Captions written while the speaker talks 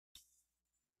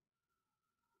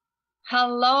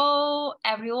Hello,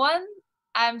 everyone.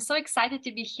 I'm so excited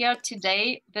to be here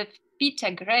today with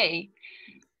Peter Gray.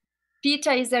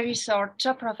 Peter is a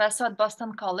researcher, professor at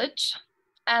Boston College,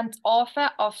 and author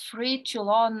of Free to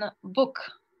Learn book.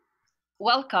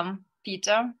 Welcome,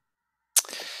 Peter.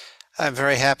 I'm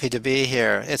very happy to be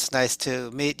here. It's nice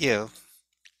to meet you.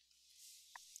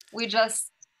 We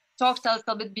just talked a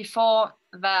little bit before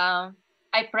I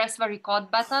pressed the record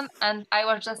button, and I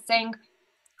was just saying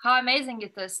how amazing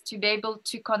it is to be able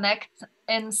to connect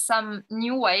in some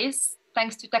new ways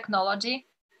thanks to technology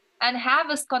and have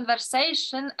this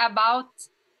conversation about,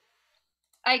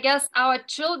 I guess, our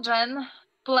children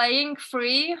playing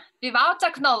free without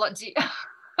technology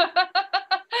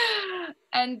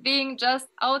and being just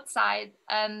outside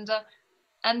and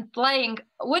playing.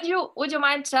 Would you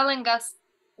mind telling us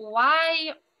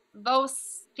why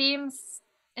those themes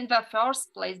in the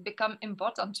first place become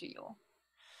important to you?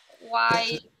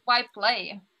 Why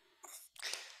play?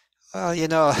 Well,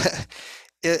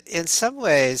 in some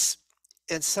ways,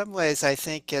 I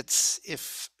think it's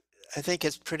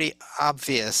pretty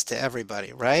obvious to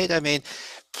everybody, right? I mean,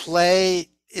 play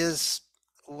is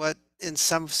what, in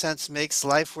some sense, makes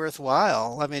life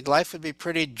worthwhile. I mean, life would be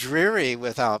pretty dreary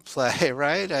without play,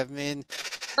 right? I mean,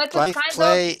 But it's life kind of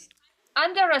play.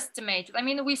 underestimated. I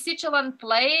mean, we see children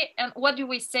play, and what do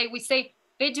we say? We say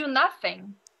they do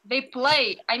nothing. They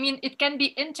play. I mean, it can be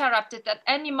interrupted at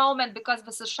any moment because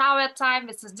this is shower time,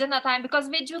 this is dinner time, because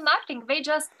they do nothing. They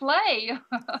just play.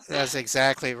 That's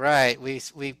exactly right. We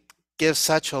give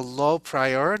such a low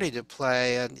priority to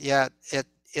play, and yet it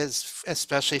is,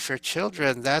 especially for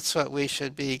children, that's what we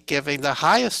should be giving the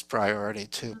highest priority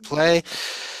to. Play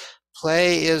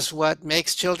is what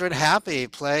makes children happy.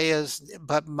 Play is,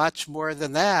 but much more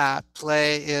than that.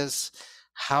 Play is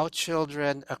how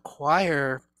children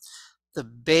acquire the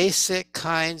basic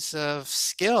kinds of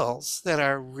skills that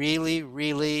are really,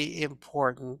 really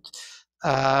important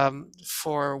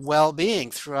for well-being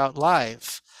throughout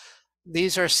life.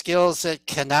 These are skills that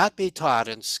cannot be taught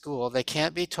in school. They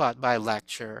can't be taught by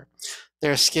lecture.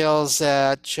 They're skills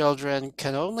that children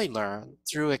can only learn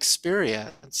through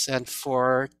experience. And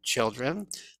for children,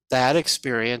 that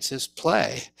experience is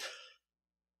play.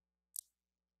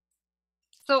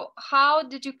 So how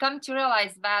did you come to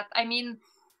realize that? I mean,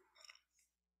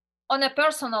 on a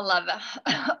personal level,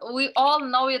 we all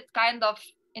know it kind of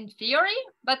in theory,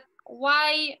 but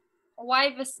why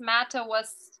this matter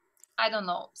was, I don't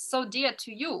know, so dear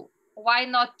to you? Why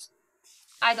not,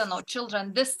 I don't know,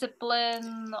 children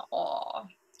discipline, or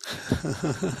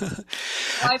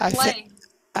why I think play?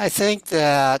 I think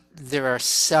that there are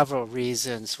several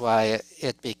reasons why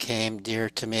it became dear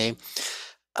to me.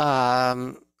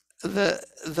 Um,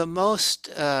 the most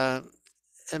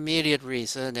immediate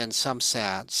reason, in some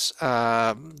sense,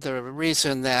 the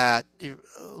reason that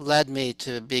led me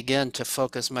to begin to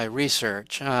focus my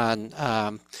research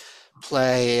on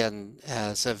play and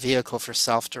as a vehicle for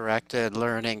self-directed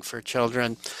learning for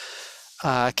children,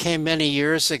 came many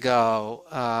years ago.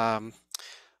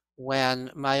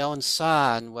 When my own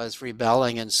son was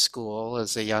rebelling in school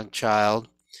as a young child.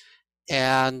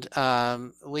 And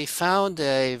we found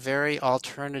a very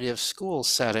alternative school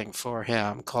setting for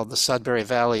him called the Sudbury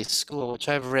Valley School, which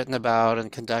I've written about and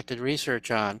conducted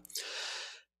research on.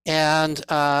 And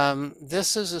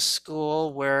this is a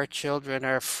school where children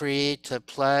are free to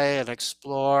play and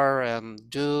explore and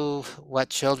do what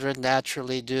children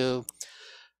naturally do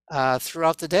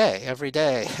throughout the day, every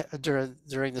day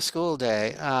during the school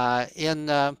day, in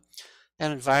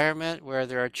an environment where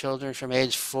there are children from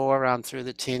age 4 on through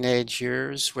the teenage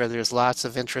years, where there's lots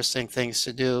of interesting things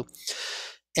to do.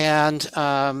 And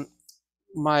I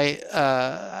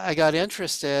got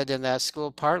interested in that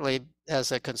school partly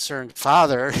as a concerned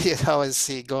father. Is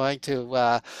he going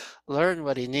to learn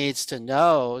what he needs to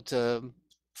know to,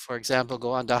 for example,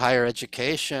 go on to higher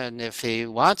education if he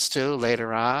wants to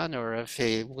later on, or if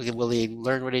will he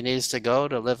learn what he needs to go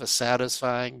to live a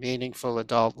satisfying, meaningful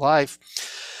adult life?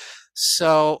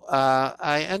 So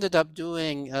I ended up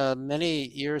doing many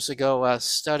years ago a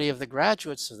study of the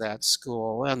graduates of that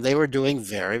school, and they were doing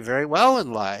very, very well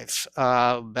in life,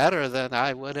 better than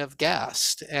I would have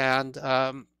guessed. And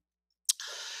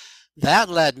that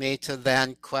led me to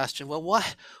then question, well,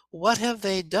 what have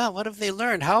they done? What have they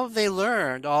learned? How have they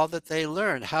learned all that they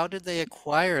learned? How did they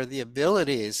acquire the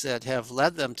abilities that have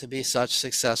led them to be such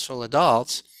successful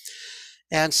adults?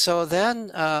 And so then,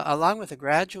 along with a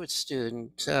graduate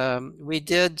student, we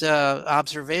did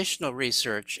observational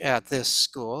research at this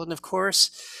school. And of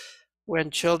course, when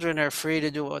children are free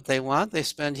to do what they want, they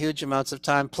spend huge amounts of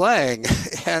time playing.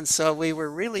 And so we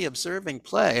were really observing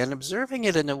play and observing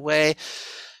it in a way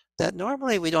that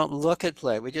normally we don't look at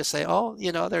play. We just say, oh,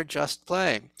 they're just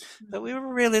playing. But we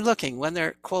were really looking when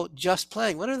they're, quote, just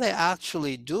playing. What are they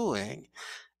actually doing?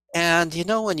 And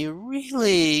when you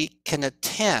really can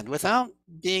attend without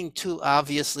being too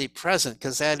obviously present,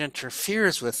 because that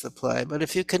interferes with the play, but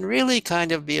if you can really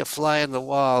kind of be a fly in the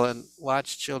wall and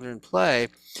watch children play,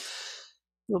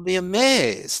 you'll be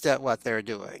amazed at what they're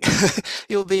doing.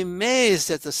 You'll be amazed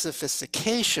at the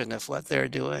sophistication of what they're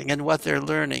doing and what they're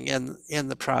learning in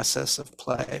the process of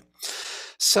play.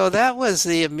 So that was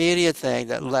the immediate thing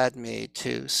that led me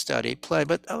to study play.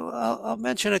 But I'll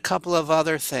mention a couple of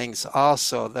other things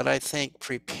also that I think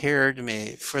prepared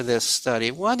me for this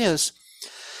study. One is,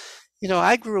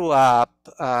 I grew up,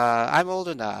 I'm old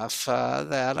enough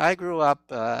that I grew up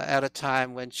at a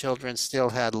time when children still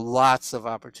had lots of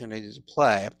opportunities to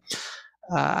play.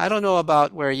 I don't know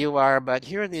about where you are, but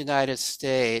here in the United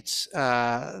States,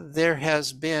 there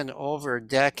has been over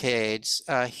decades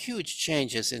huge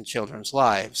changes in children's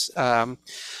lives.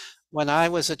 When I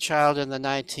was a child in the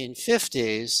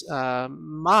 1950s,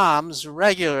 moms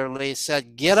regularly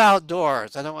said, "Get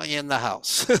outdoors. I don't want you in the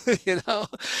house."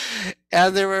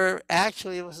 And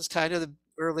it was kind of the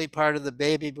early part of the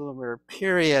baby boomer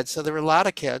period. So there were a lot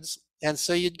of kids. And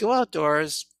so you'd go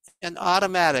outdoors and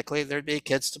automatically there'd be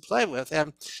kids to play with.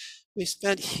 And we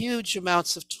spent huge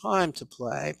amounts of time to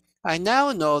play. I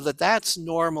now know that that's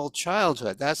normal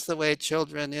childhood. That's the way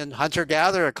children in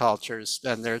hunter-gatherer cultures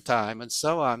spend their time and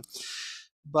so on.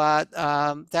 But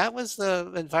that was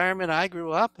the environment I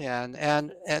grew up in.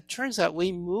 And it turns out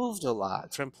we moved a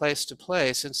lot from place to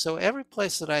place. And so every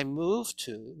place that I moved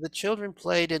to, the children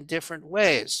played in different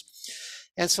ways.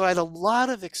 And so I had a lot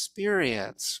of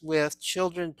experience with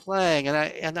children playing.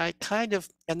 And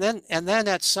then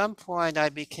at some point I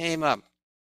became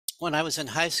when I was in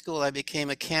high school, I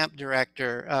became a camp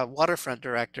director, waterfront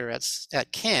director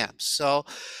at camps. So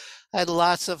I had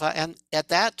lots of, and at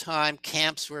that time,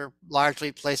 camps were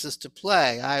largely places to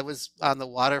play. I was on the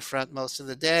waterfront most of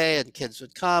the day, and kids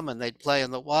would come and they'd play in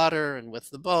the water and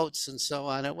with the boats and so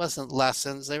on. It wasn't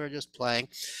lessons, they were just playing.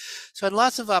 So I had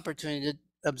lots of opportunity to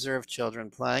observe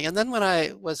children playing. And then when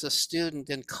I was a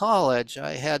student in college,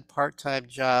 I had part-time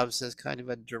jobs as kind of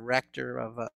a director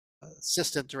of a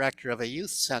assistant director of a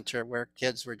youth center where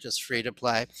kids were just free to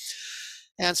play.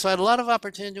 And so I had a lot of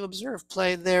opportunity to observe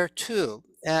play there too.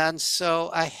 And so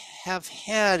I have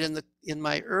had in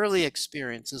my early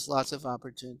experiences lots of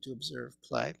opportunity to observe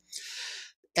play.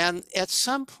 And at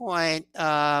some point,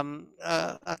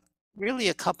 really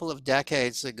a couple of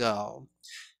decades ago,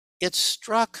 it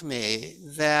struck me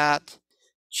that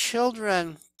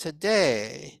children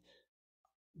today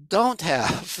don't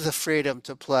have the freedom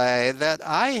to play that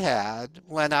I had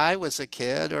when I was a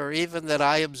kid, or even that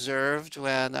I observed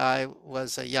when I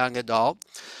was a young adult,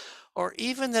 or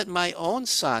even that my own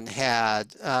son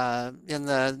had in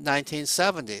the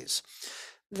 1970s.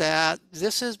 That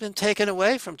this has been taken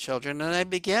away from children, and I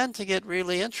began to get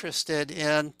really interested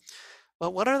in,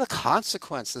 well, what are the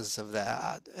consequences of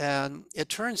that? And it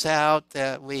turns out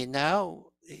that we now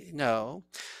know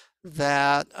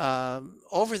that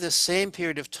over the same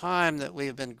period of time that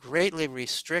we've been greatly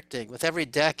restricting, with every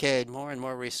decade more and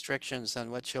more restrictions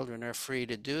on what children are free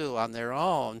to do on their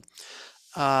own,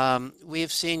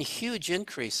 we've seen huge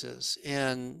increases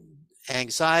in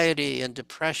anxiety and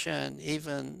depression,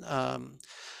 even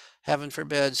heaven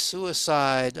forbid,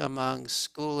 suicide among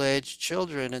school-aged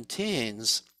children and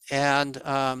teens. And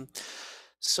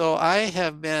so I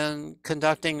have been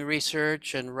conducting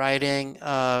research and writing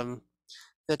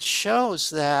that shows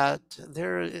that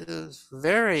there is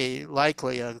very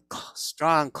likely a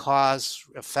strong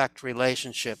cause-effect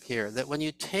relationship here, that when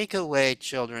you take away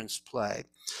children's play,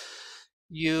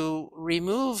 you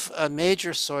remove a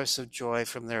major source of joy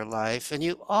from their life, and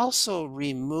you also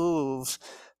remove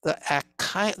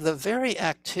the very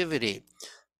activity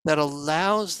that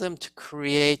allows them to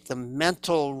create the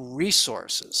mental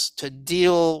resources to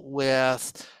deal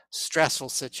with stressful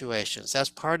situations. That's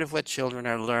part of what children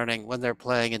are learning when they're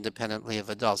playing independently of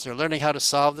adults. They're learning how to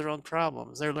solve their own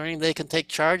problems. They're learning they can take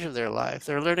charge of their life.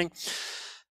 They're learning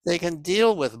they can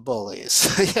deal with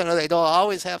bullies. They don't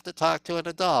always have to talk to an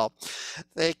adult.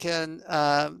 They can,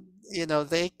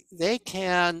 they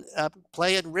can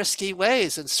play in risky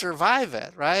ways and survive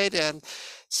it, right? And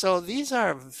so these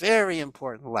are very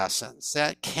important lessons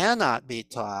that cannot be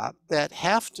taught, that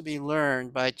have to be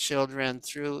learned by children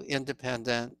through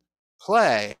independent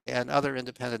play and other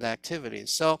independent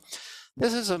activities. So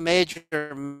this is a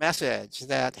major message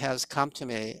that has come to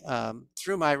me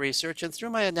through my research and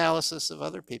through my analysis of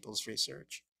other people's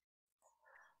research.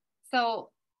 So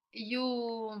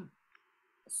you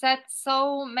said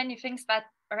so many things that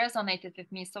resonated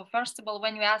with me. So first of all,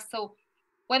 when you ask, so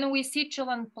when we see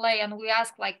children play and we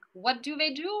ask like, what do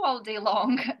they do all day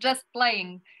long? Just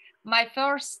playing. My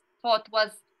first thought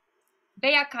was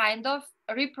they are kind of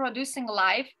reproducing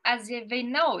life as if they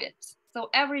know it. So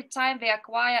every time they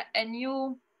acquire a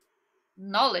new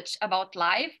knowledge about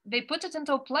life, they put it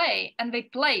into play and they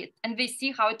play it and they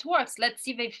see how it works. Let's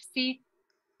see, they see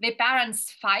their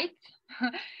parents fight.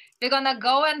 They're gonna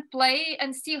go and play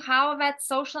and see how that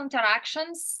social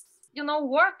interactions,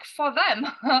 work for them.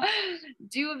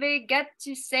 Do they get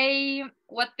to say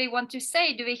what they want to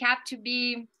say? Do they have to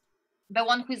be the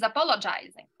one who is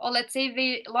apologizing? Or let's say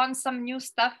they learn some new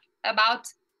stuff about,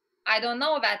 I don't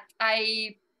know, that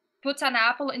I put an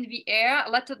apple in the air,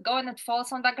 let it go and it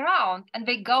falls on the ground. And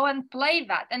they go and play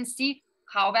that and see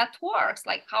how that works,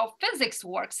 like how physics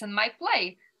works in my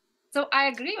play. So I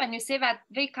agree when you say that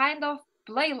they kind of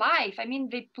play life. I mean,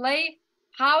 they play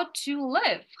how to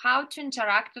live, how to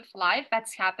interact with life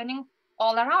that's happening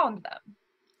all around them.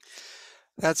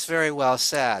 That's very well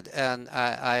said, and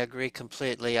I agree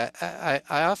completely. I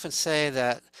often say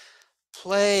that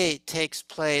play takes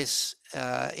place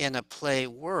in a play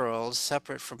world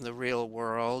separate from the real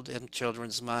world in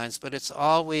children's minds, but it's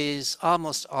always,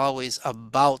 almost always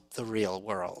about the real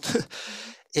world.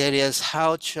 It is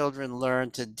how children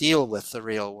learn to deal with the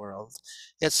real world.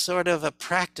 It's sort of a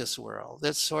practice world.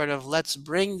 It's sort of, let's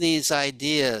bring these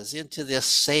ideas into this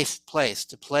safe place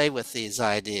to play with these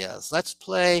ideas. Let's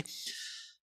play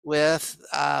with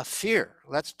fear.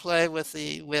 Let's play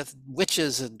with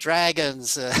witches and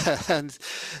dragons and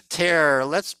terror.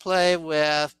 Let's play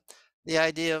with the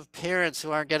idea of parents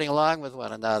who aren't getting along with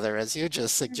one another, as you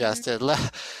just Mm-hmm. suggested.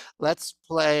 Let's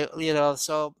play,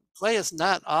 so play is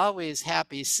not always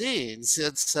happy scenes.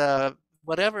 It's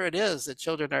whatever it is that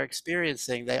children are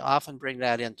experiencing, they often bring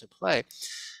that into play.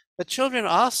 But children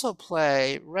also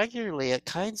play regularly at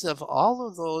kinds of all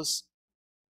of those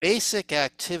basic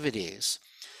activities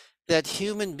that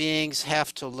human beings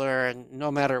have to learn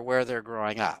no matter where they're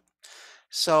growing up.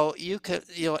 So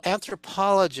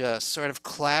anthropologists sort of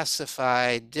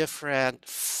classify different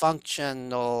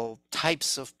functional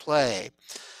types of play.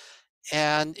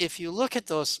 And if you look at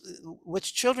those,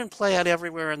 which children play at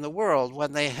everywhere in the world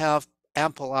when they have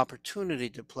ample opportunity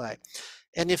to play.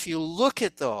 And if you look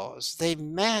at those, they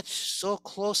match so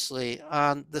closely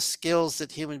on the skills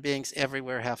that human beings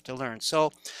everywhere have to learn.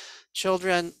 So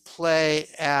children play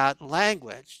at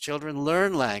language. Children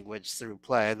learn language through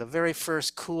play. The very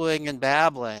first cooing and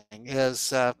babbling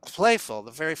is playful.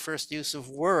 The very first use of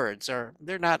words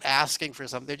they're not asking for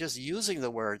something, they're just using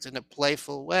the words in a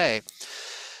playful way.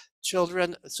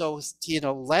 Children, so,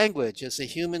 language is a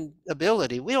human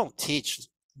ability. We don't teach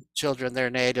children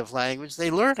their native language. They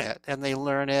learn it, and they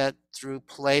learn it through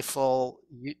playful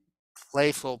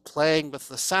playing with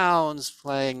the sounds,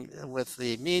 playing with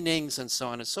the meanings, and so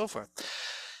on and so forth.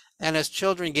 And as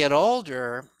children get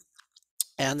older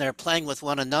and they're playing with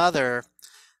one another,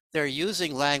 they're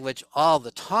using language all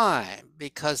the time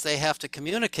because they have to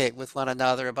communicate with one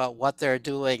another about what they're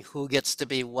doing, who gets to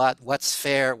be what's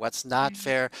fair, what's not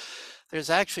fair. There's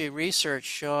actually research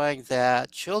showing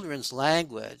that children's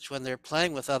language, when they're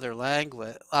playing with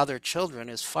other children,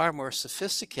 is far more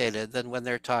sophisticated than when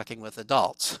they're talking with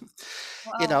adults.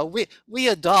 Wow. We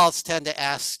adults tend to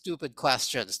ask stupid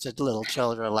questions to little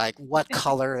children, like, what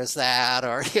color is that?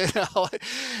 Or,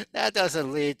 that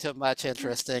doesn't lead to much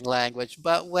interesting language.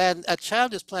 But when a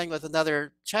child is playing with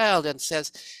another child and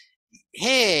says,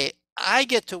 hey, I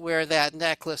get to wear that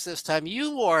necklace this time.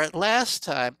 You wore it last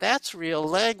time. That's real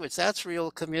language. That's real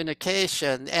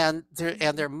communication. And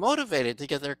they're motivated to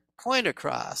get their point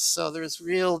across. So there's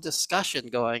real discussion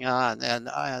going on and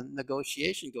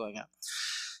negotiation going on.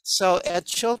 So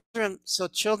children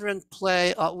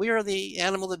play. We are the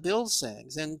animal that builds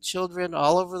things, and children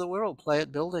all over the world play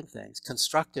at building things.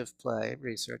 Constructive play,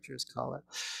 researchers call it.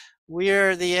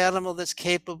 We're the animal that's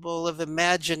capable of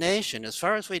imagination. As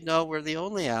far as we know, we're the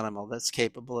only animal that's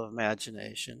capable of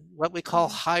imagination. What we call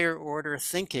higher order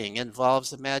thinking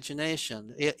involves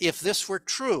imagination. If this were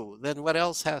true, then what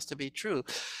else has to be true?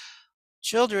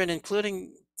 Children,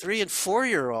 including 3 and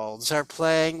 4-year-olds, are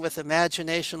playing with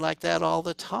imagination like that all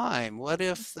the time. What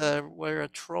if we're a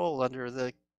troll under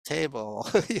the table?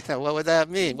 What would that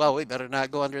mean? Well, we better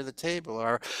not go under the table,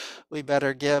 or we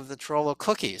better give the troll a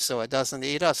cookie so it doesn't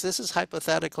eat us. This is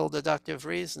hypothetical deductive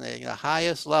reasoning, the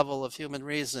highest level of human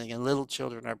reasoning, and little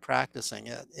children are practicing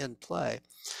it in play.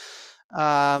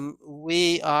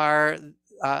 We are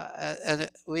an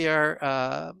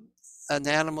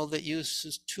animal that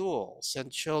uses tools,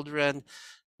 and children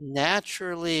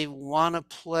naturally want to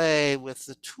play with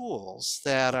the tools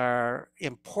that are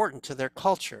important to their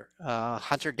culture.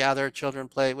 Hunter-gatherer children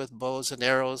play with bows and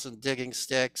arrows and digging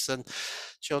sticks, and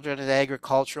children in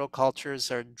agricultural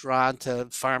cultures are drawn to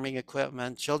farming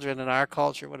equipment. Children in our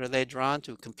culture, what are they drawn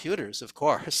to? Computers, of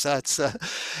course. That's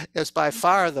it's by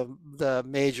far the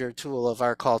major tool of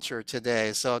our culture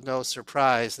today. So no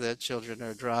surprise that children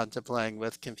are drawn to playing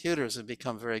with computers and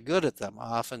become very good at them,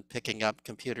 often picking up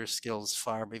computer skills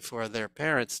far before their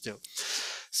parents do.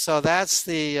 So that's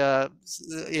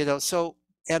so,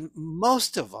 and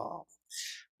most of all,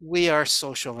 we are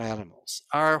social animals.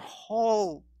 Our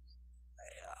whole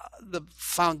the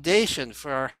foundation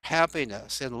for our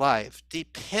happiness in life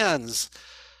depends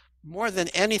more than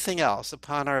anything else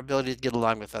upon our ability to get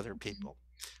along with other people.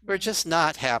 We're Mhm. just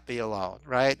not happy alone,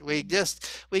 right? Mhm.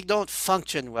 We don't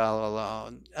function well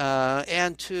alone,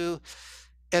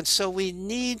 and so we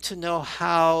need to know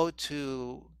how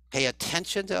to pay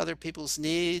attention to other people's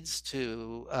needs,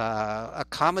 to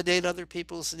accommodate other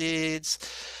people's needs,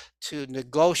 to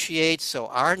negotiate so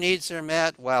our needs are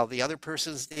met while the other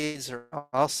person's needs are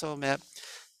also met.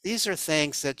 These are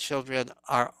things that children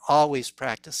are always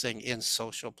practicing in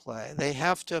social play. They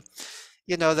have to,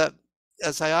 that,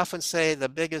 as I often say, the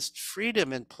biggest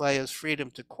freedom in play is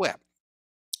freedom to quit.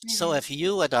 So Mhm. if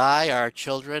you and I are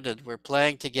children and we're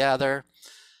playing together,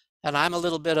 and I'm a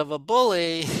little bit of a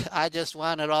bully, I just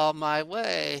want it all my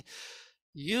way.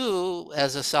 You,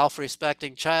 as a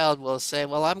self-respecting child, will say,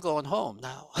 well, I'm going home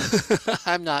now.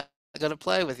 I'm not going to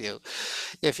play with you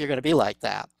if you're going to be like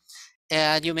that.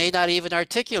 And you may not even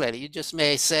articulate it. You just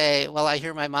may say, well, I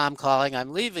hear my mom calling,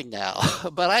 I'm leaving now.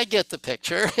 But I get the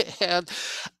picture. And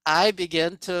I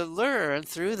begin to learn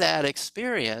through that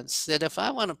experience that if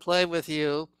I want to play with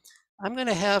you, I'm going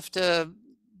to have to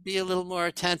be a little more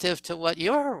attentive to what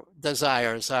your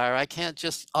desires are. I can't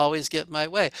just always get my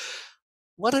way.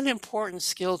 What an important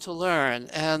skill to learn.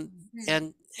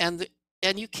 Mhm.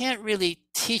 And you can't really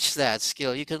teach that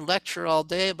skill. You can lecture all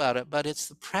day about it, but it's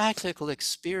the practical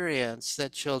experience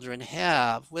that children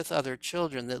have with other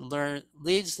children that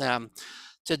leads them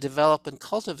to develop and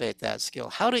cultivate that skill.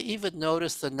 How to even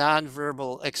notice the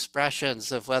nonverbal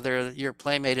expressions of whether your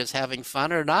playmate is having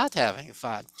fun or not having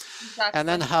fun, and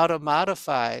then Exactly. how to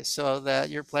modify so that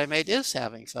your playmate is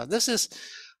having fun.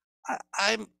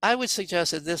 I would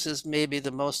suggest that this is maybe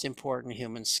the most important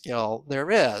human skill there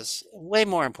is, way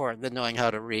more important than knowing how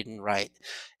to read and write.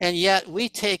 And yet we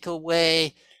take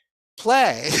away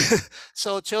play.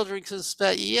 So children can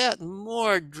spend yet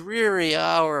more dreary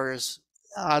hours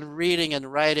on reading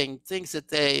and writing things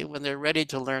that when they're ready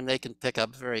to learn, they can pick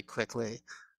up very quickly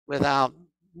without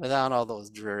without all those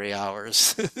dreary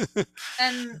hours.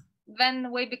 And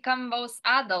when we become those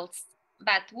adults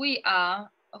that we are,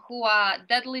 who are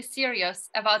deadly serious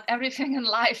about everything in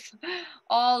life,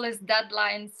 all is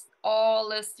deadlines,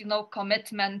 all is,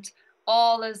 commitment,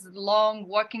 all is long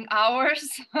working hours,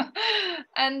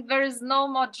 and there is no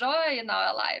more joy in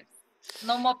our lives,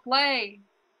 no more play.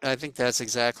 I think that's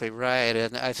exactly right.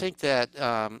 And I think that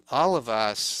all of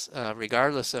us,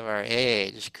 regardless of our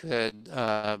age, could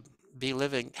be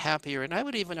living happier, and I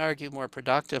would even argue more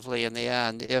productively in the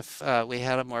end if we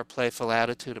had a more playful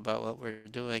attitude about what we're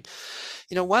doing.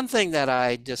 One thing that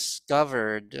I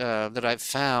discovered, that I've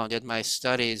found in my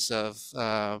studies of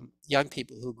young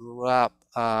people who grew up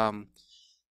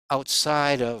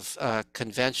outside of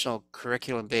conventional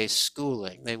curriculum-based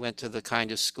schooling. They went to the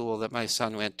kind of school that my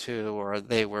son went to, or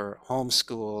they were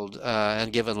homeschooled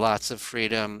and given lots of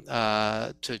freedom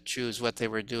to choose what they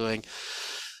were doing.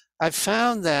 I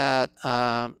found that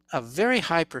a very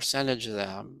high percentage of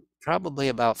them, probably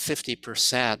about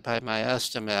 50% by my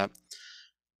estimate,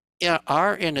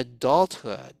 are in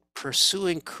adulthood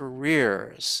pursuing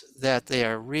careers that they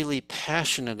are really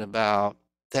passionate about,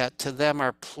 that to them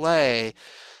are play,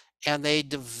 and they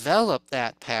develop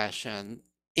that passion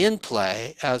in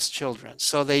play as children.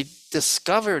 So they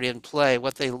discovered in play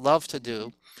what they love to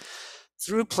do.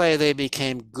 Through play, they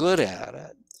became good at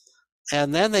it.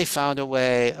 And then they found a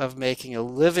way of making a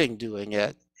living doing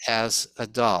it as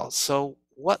adults. So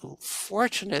what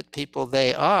fortunate people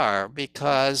they are,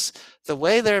 because the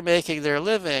way they're making their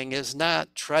living is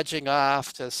not trudging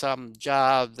off to some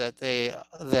job that they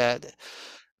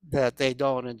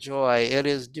don't enjoy. It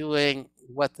is doing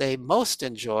what they most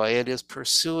enjoy. It is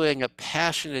pursuing a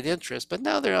passionate interest, but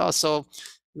now they're also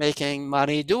making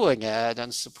money doing it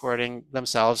and supporting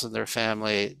themselves and their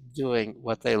family doing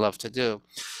what they love to do.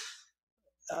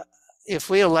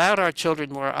 If we allowed our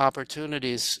children more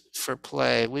opportunities for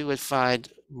play, we would find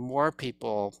more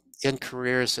people in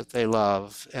careers that they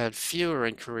love and fewer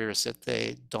in careers that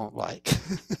they don't like.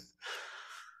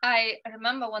 I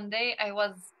remember one day I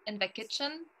was in the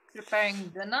kitchen preparing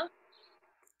dinner,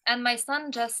 and my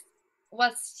son just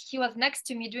he was next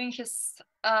to me doing his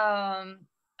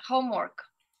homework.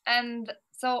 And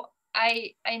so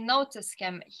I noticed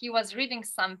him. He was reading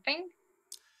something,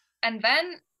 and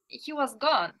then he was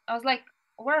gone. I was like,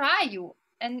 where are you?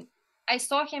 And I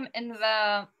saw him in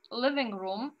the living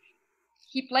room.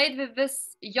 He played with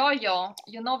this yo-yo,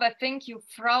 you know, the thing you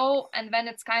throw and then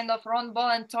it's kind of round ball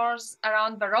and tours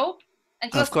around the rope.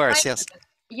 And he Of was course, playing yes. with it.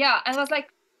 Yeah, and I was like,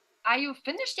 are you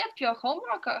finished yet with your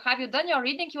homework? Or have you done your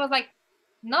reading? He was like,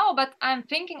 no, but I'm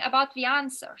thinking about the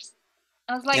answers.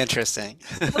 I was like, Interesting.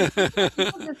 so he can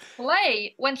use this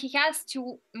play when he has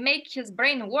to make his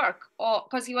brain work, or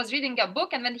because he was reading a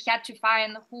book and then he had to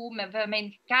find who the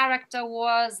main character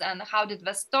was and how did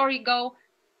the story go.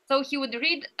 So he would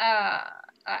read,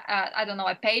 I don't know,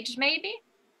 a page maybe,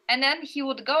 and then he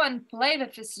would go and play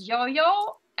with his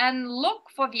yo-yo and look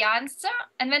for the answer,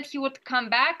 and then he would come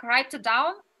back, write it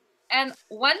down, and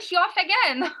went he off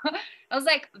again. I was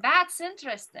like, that's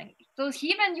interesting. So he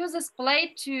even uses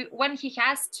play to when he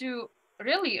has to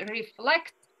really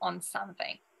reflect on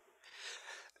something.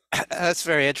 That's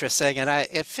very interesting, and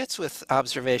it fits with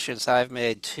observations I've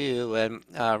made too,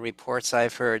 and reports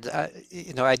I've heard.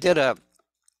 I did a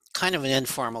kind of an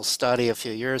informal study a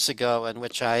few years ago in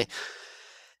which I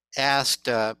asked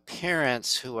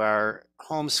parents who are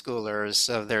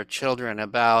homeschoolers of their children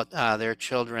about their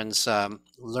children's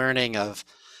learning of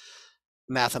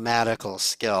mathematical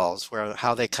skills, where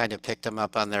how they kind of picked them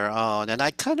up on their own. And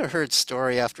I kind of heard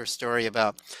story after story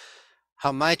about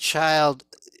how my child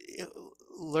eh,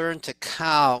 learned to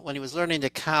count. When he was learning to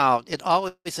count, it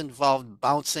always involved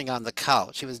bouncing on the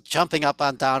couch. He was jumping up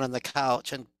and down on the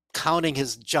couch and counting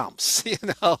his jumps,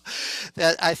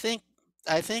 that I think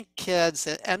kids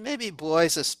and maybe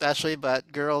boys especially,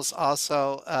 but girls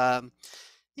also,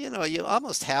 you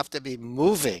almost have to be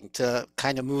moving to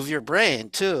kind of move your brain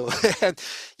too. And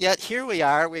yet here we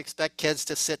are, we expect kids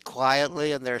to sit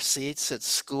quietly in their seats at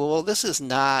school. This is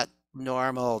not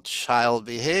normal child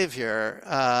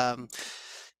behavior.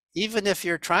 Even if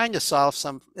you're trying to solve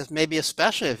maybe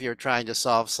especially if you're trying to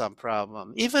solve some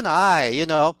problem. Even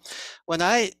when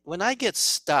I get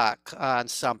stuck on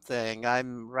something,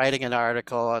 I'm writing an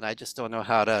article and I just don't know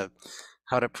how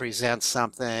to present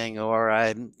something, or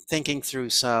I'm thinking through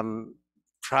some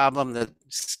problem that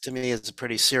to me is a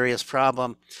pretty serious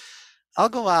problem. I'll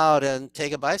go out and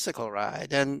take a bicycle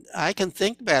ride, and I can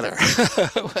think better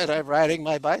when I'm riding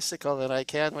my bicycle than I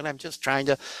can when I'm just trying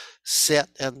to sit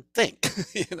and think,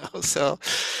 So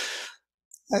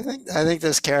I think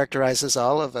this characterizes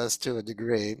all of us to a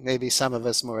degree, maybe some of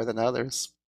us more than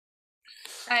others.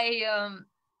 I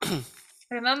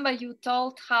remember you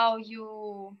told how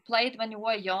you played when you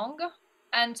were young,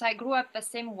 and I grew up the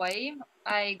same way.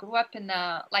 I grew up in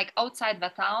a like outside the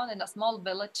town in a small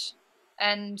village,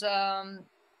 and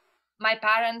my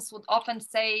parents would often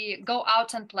say, "Go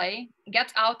out and play.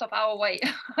 Get out of our way.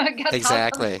 Get out and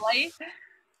Exactly. play."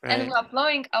 And we Right. are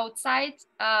playing outside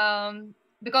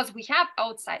because we have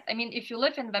outside. I mean, if you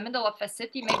live in the middle of a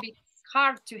city, maybe it's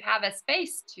hard to have a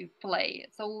space to play.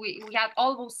 So we had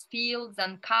all those fields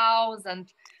and cows, and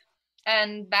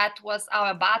that was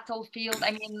our battlefield.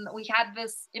 I mean, we had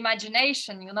this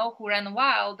imagination, who ran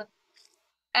wild.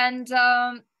 And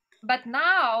but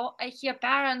now I hear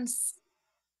parents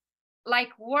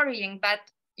like worrying that,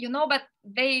 but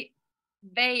they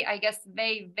I guess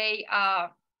they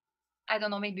are, I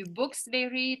don't know, maybe books they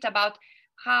read about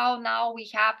how now we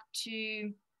have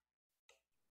to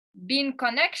be in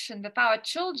connection with our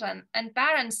children, and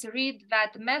parents read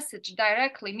that message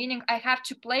directly, meaning I have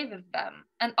to play with them.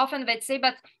 And often they'd say,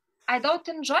 but I don't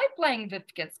enjoy playing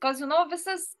with kids because, this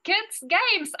is kids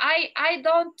games. I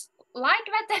don't like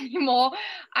that anymore.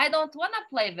 I don't want to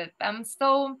play with them.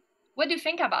 So what do you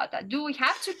think about that? Do we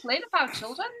have to play with our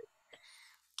children?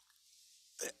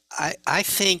 I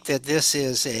think that this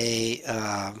is a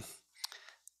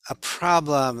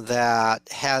problem that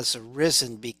has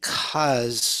arisen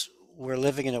because we're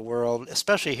living in a world,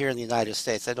 especially here in the United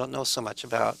States. I don't know so much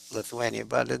about Lithuania,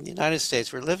 but in the United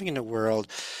States, we're living in a world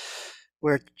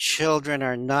where children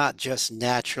are not just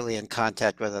naturally in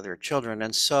contact with other children.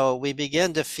 And so we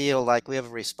begin to feel like we have a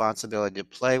responsibility to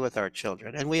play with our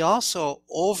children. And we also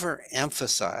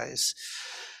overemphasize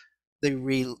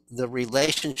the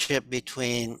relationship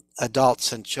between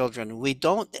adults and children, we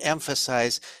don't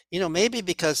emphasize, maybe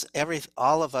because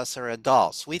all of us are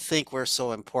adults, we think we're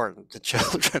so important to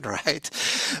children, right?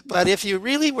 But if you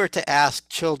really were to ask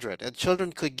children, and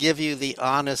children could give you the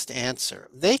honest answer,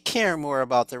 they care more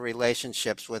about their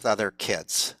relationships with other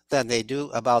kids than they do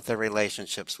about their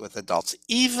relationships with adults,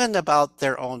 even about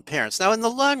their own parents. Now, in the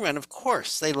long run, of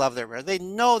course, they love their parents. They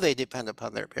know they depend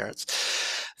upon their parents.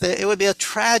 It would be a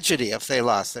tragedy if they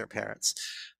lost their parents.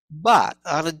 But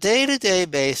on a day-to-day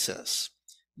basis,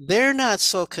 they're not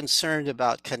so concerned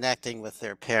about connecting with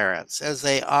their parents as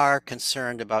they are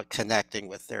concerned about connecting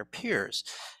with their peers.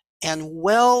 And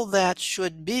well, that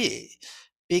should be,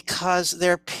 because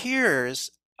their peers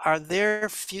are their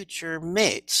future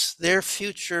mates, their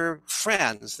future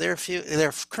friends, their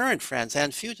current friends,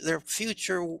 and their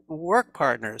future work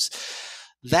partners.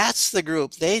 That's the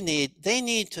group they need. They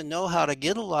need to know how to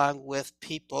get along with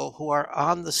people who are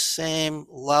on the same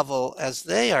level as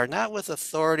they are, not with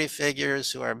authority figures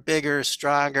who are bigger,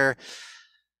 stronger,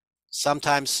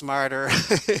 sometimes smarter,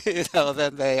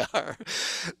 than they are.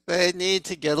 They need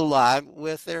to get along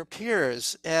with their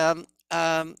peers. And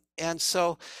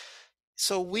so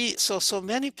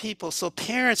many people, so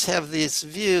parents have this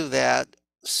view that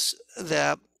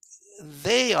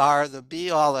they are the be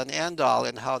all and end all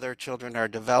in how their children are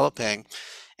developing.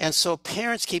 And so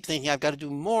parents keep thinking, I've got to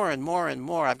do more and more and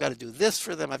more. I've got to do this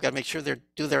for them. I've got to make sure they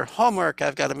do their homework.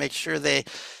 I've got to make sure they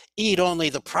eat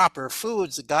only the proper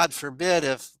foods. God forbid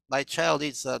if my child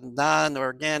eats a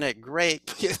non-organic grape,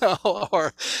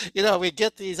 or, we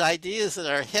get these ideas in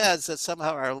our heads that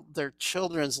somehow their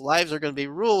children's lives are going to be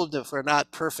ruled if we're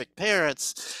not perfect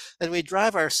parents. And we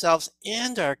drive ourselves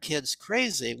and our kids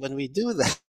crazy when we do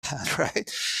that. Right?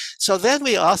 So then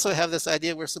we also have this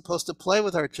idea we're supposed to play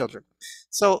with our children.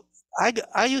 So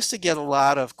I used to get a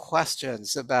lot of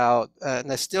questions about,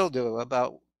 and I still do,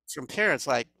 about from parents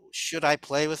like, should I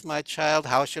play with my child?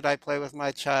 How should I play with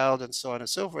my child? And so on and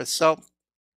so forth. So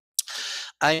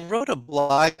I wrote a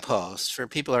blog post for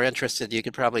people who are interested. You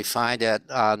could probably find it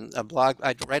on a blog.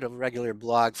 I write a regular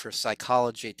blog for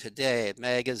Psychology Today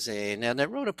magazine. And I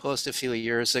wrote a post a few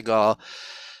years ago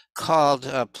called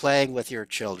Playing with Your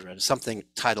Children,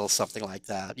 titled something like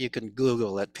that. You can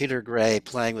Google it, Peter Gray,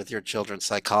 Playing with Your Children,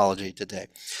 Psychology Today.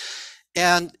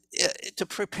 And to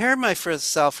prepare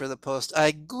myself for the post,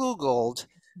 I Googled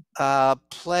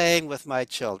playing with my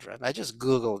children. I just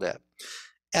Googled it.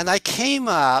 And I came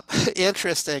up,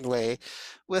 interestingly,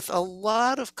 with a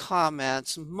lot of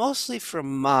comments, mostly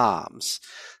from moms,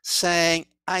 saying,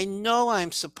 I know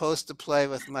I'm supposed to play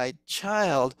with my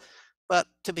child, but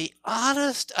to be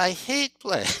honest, I hate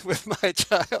playing with my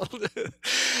child.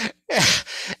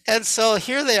 And so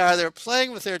here they are, they're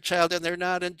playing with their child and they're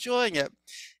not enjoying it.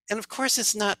 And of course,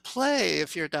 it's not play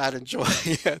if you're not enjoying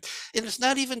it. And it's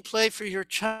not even play for your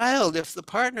child if the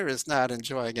partner is not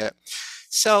enjoying it.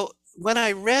 So when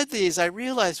I read these, I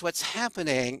realized what's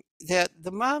happening, that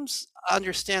the moms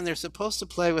understand they're supposed to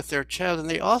play with their child, and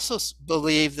they also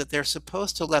believe that they're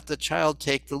supposed to let the child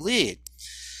take the lead.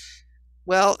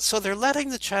 Well, so they're letting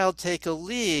the child take a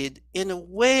lead in a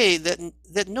way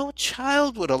that no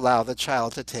child would allow the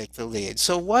child to take the lead.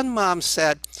 So one mom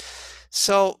said,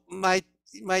 so my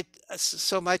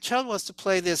child wants to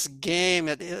play this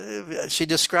game. She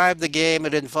described the game.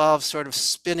 It involves sort of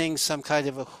spinning some kind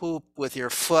of a hoop with your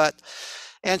foot.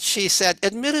 And she said,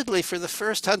 admittedly, for the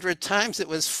first 100 times it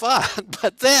was fun,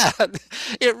 but then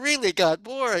it really got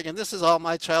boring, and this is all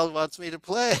my child wants me to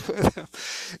play with him.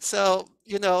 So,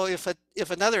 if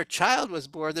another child was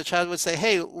bored, the child would say,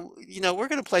 hey, we're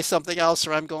going to play something else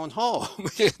or I'm going home,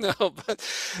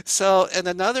 and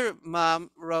another mom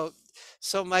wrote,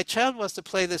 so my child wants to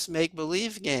play this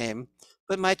make-believe game,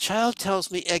 but my child tells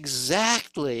me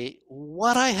exactly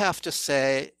what I have to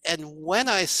say and when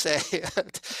I say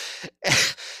it.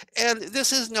 And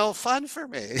this is no fun for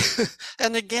me.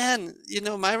 And again,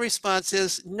 my response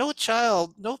is no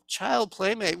child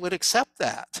playmate would accept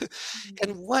that.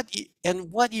 And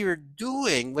what you're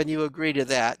doing when you agree to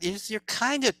that is you're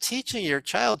kind of teaching your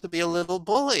child to be a little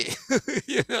bully.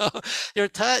 You're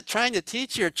trying to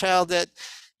teach your child that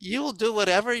you'll do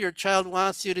whatever your child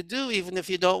wants you to do, even if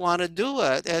you don't want to do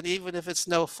it, and even if it's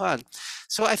no fun.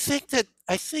 So I think that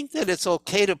it's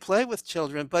okay to play with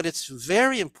children, but it's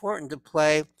very important to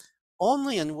play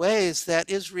only in ways that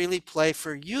is really play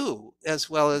for you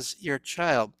as well as your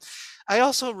child. I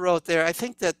also wrote there, I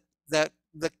think that the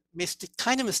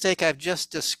kind of mistake I've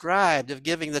just described of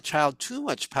giving the child too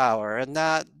much power and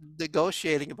not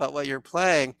negotiating about what you're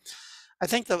playing, I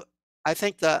think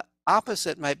the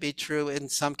opposite might be true in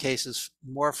some cases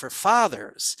more for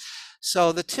fathers.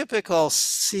 So the typical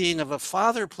scene of a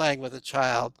father playing with a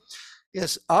child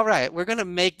is, all right, we're going to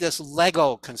make this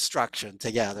Lego construction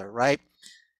together, right?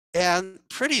 And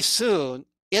pretty soon,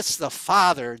 it's the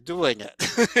father doing it.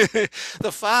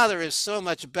 The father is so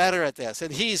much better at this,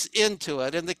 and he's into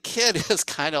it, and the kid is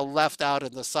kind of left out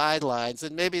in the sidelines.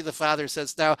 And maybe the father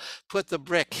says, "Now put the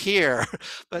brick here,"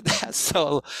 but that's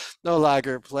so no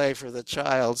longer play for the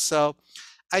child. So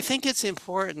I think it's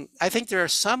important. I think there are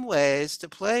some ways to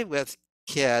play with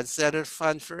kids that are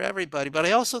fun for everybody, but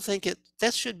I also think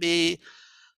this should be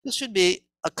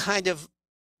a kind of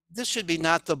this should be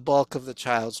not the bulk of the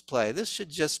child's play. This should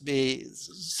just be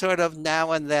sort of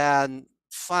now and then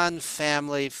fun,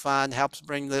 family fun, helps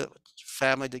bring the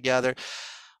family together.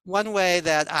 One way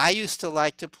that I used to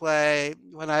like to play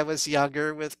when I was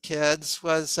younger with kids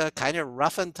was kind of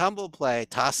rough and tumble play,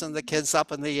 tossing the kids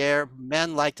up in the air.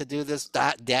 Men like to do this,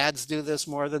 dads do this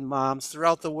more than moms.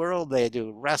 Throughout the world, they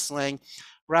do wrestling,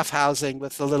 roughhousing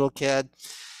with the little kid.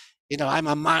 I'm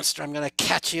a monster. I'm going to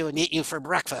catch you and eat you for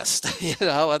breakfast. And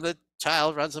the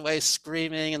child runs away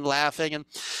screaming and laughing. And,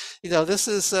 this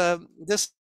is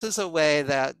a way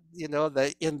that,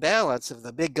 the imbalance of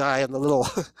the big guy and the little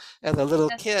and the little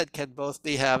Yes, kid can both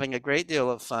be having a great deal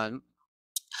of fun.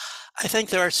 I think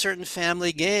there are certain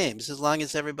family games, as long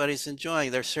as everybody's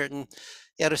enjoying. There's certain,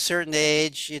 at a certain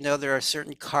age, there are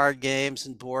certain card games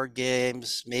and board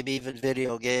games, maybe even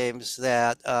video games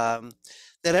that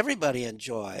everybody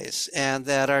enjoys and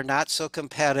that are not so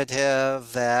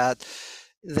competitive that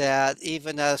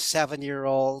even a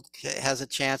 7-year-old has a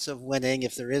chance of winning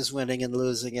if there is winning and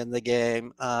losing in the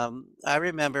game. I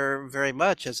remember very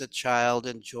much as a child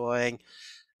enjoying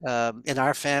in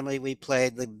our family, we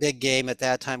played the big game at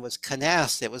that time was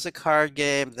Canasta. It was a card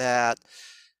game that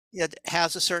it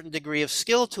has a certain degree of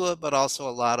skill to it, but also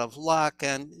a lot of luck.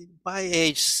 And by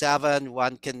age 7,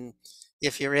 one can,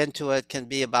 if you're into it, can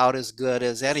be about as good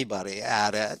as anybody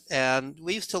at it. And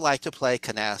we used to like to play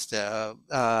Canasta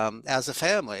as a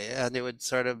family, and it would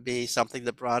sort of be something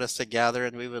that brought us together,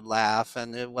 and we would laugh.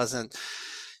 And it wasn't,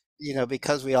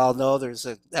 because we all know there's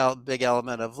a big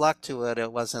element of luck to it,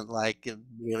 it wasn't like it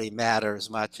really matters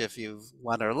much if you've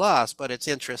won or lost, but it's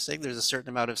interesting. There's a certain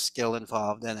amount of skill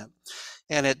involved in it.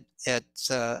 And it's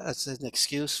an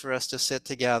excuse for us to sit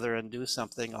together and do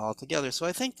something all together. So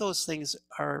I think those things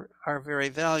are very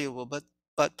valuable,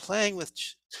 but playing with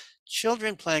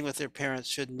children playing with their parents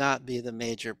should not be the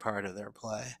major part of their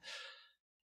play.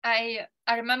 I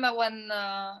remember when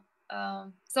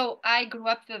so I grew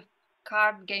up with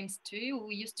card games too.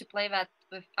 We used to play that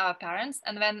with our parents,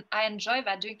 and then I enjoy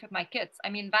that doing with my kids. I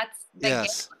mean, that's the game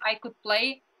Yes, I could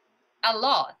play a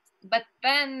lot. But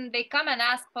then they come and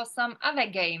ask for some other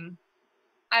game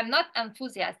I'm not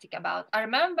enthusiastic about. I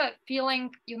remember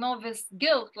feeling, this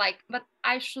guilt, like, but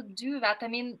I should do that. I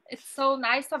mean, it's so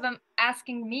nice of them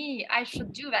asking me, I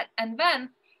should do that. And then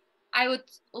I would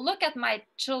look at my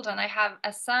children. I have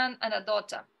a son and a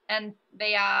daughter, and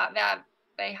they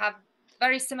have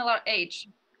very similar age,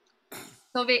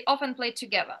 so they often play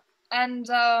together. And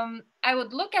I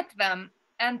would look at them,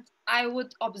 and I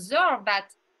would observe that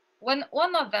when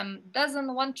one of them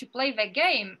doesn't want to play the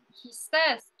game, he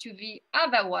says to the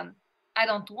other one, "I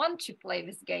don't want to play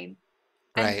this game."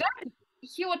 And right, then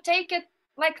he would take it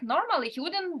like normally. He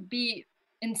wouldn't be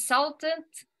insulted.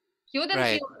 He wouldn't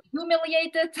right, feel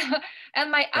humiliated.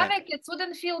 And my right, other kids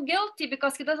wouldn't feel guilty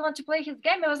because he doesn't want to play his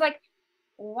game. It was like,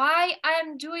 why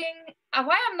I'm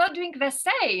not doing the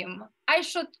same? I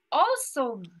should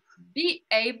also be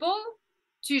able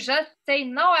to just say,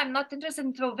 no, I'm not interested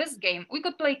in this game. We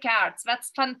could play cards.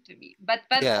 That's fun to me. But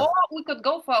then, yeah, or we could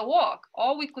go for a walk,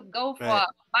 or we could go for right.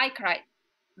 a bike ride.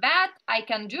 That I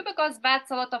can do because that's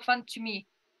a lot of fun to me.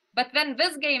 But then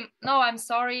this game, no, I'm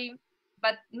sorry,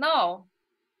 but no.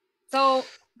 So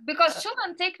because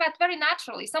children take that very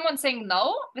naturally. Someone saying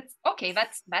no, it's okay.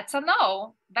 That's a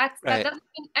no. That Right, doesn't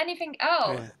mean anything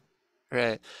else. right,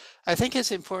 right. I think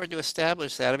it's important to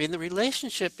establish that. I mean, the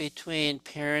relationship between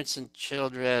parents and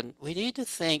children, we need to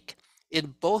think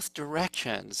in both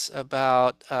directions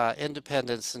about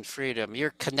independence and freedom.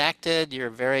 You're connected, you're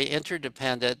very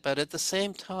interdependent, but at the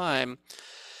same time,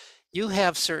 you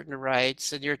have certain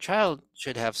rights and your child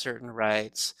should have certain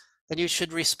rights and you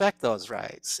should respect those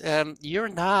rights. And you're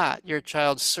not your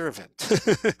child's servant.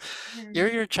 You're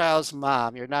Mhm. your child's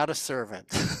mom. You're not a servant.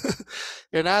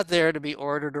 You're not there to be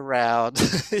ordered around.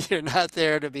 You're not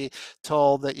there to be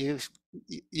told that you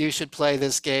should play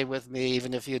this game with me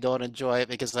even if you don't enjoy it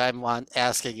because I'm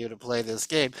asking you to play this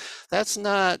game. That's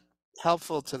not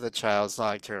helpful to the child's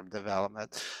long-term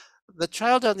development. The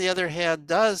child, on the other hand,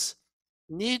 does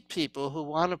need people who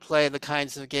want to play the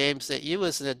kinds of games that you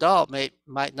as an adult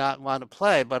might not want to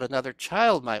play, but another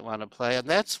child might want to play. And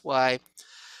that's why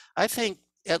I think,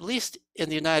 at least in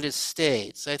the United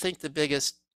States, I think the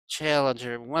biggest challenge,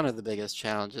 or one of the biggest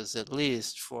challenges at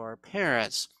least for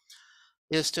parents,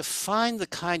 is to find the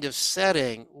kind of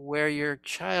setting where your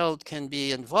child can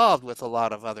be involved with a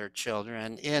lot of other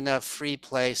children in a free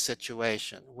play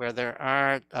situation where there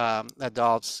aren't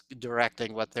adults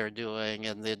directing what they're doing,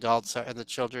 and the adults and the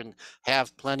children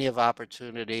have plenty of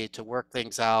opportunity to work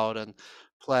things out and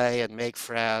play and make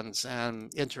friends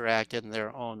and interact in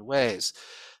their own ways.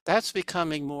 That's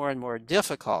becoming more and more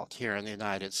difficult here in the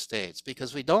United States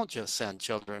because we don't just send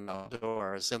children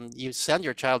outdoors, and you send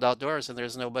your child outdoors and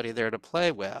there's nobody there to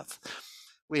play with.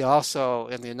 We also,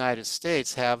 in the United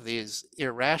States, have these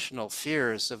irrational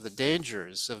fears of the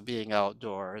dangers of being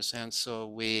outdoors, and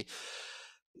so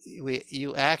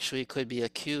you actually could be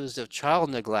accused of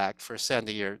child neglect for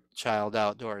sending your child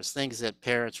outdoors, things that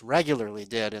parents regularly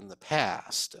did in the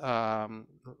past.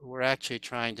 We're actually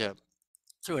trying to,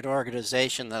 through an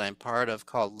organization that I'm part of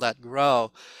called Let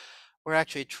Grow, we're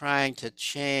actually trying to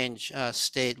change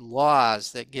state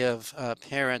laws that give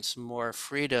parents more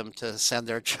freedom to send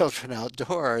their children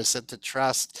outdoors and to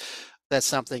trust that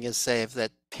something is safe,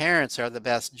 that parents are the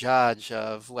best judge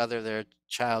of whether their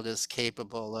child is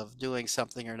capable of doing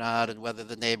something or not, and whether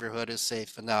the neighborhood is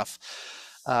safe enough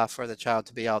for the child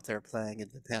to be out there playing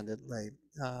independently.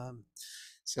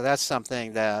 So that's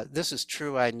something that, this is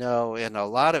true, I know, in a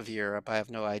lot of Europe. I have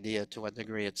no idea to what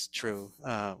degree it's true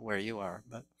where you are,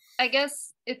 but I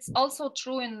guess it's also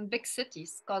true in big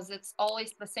cities because it's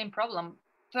always the same problem.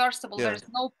 First of all, yeah, there's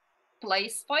no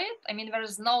place for it. I mean,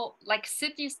 there's no, like,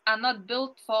 cities are not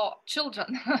built for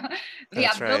children. They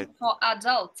that's are built right. for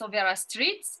adults. So there are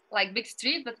streets, like big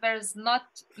streets, but there's not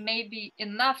maybe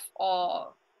enough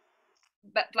or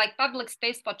but like public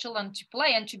space for children to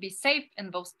play and to be safe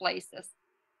in those places.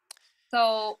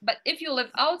 So, but if you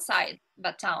live outside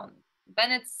the town,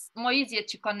 then it's more easier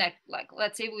to connect. Like,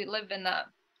 let's say we live in a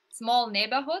small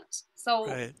neighborhood. So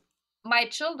Right, my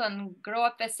children grow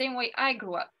up the same way I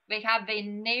grew up. They have their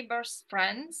neighbors'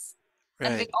 friends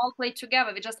and we right, all play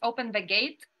together. We just open the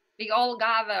gate. We all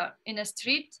gather in a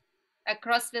street.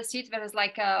 Across the street, there is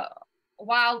like a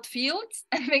wild field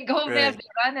and we go there, right, we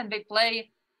run and we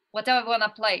play whatever we want to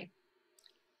play.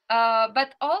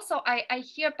 But also, I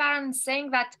hear parents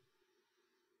saying that,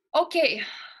 okay,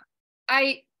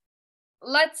 I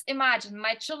let's imagine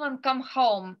my children come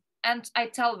home and I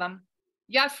tell them,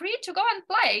 you are free to go and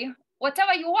play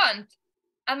whatever you want.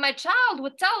 And my child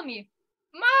would tell me,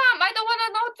 Mom, I don't want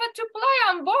to know what to play.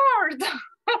 I'm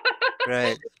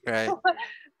right, right, bored.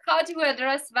 How do we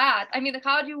address that? I mean,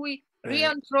 how do we right,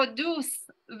 reintroduce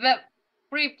the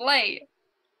free play?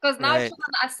 Because now right,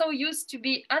 children are so used to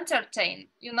be entertained,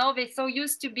 they're so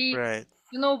used to be, right,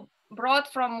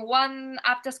 brought from one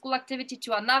after school activity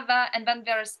to another, and then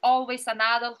there's always an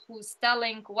adult who's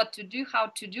telling what to do, how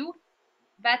to do,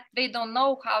 that they don't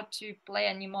know how to play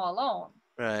anymore alone.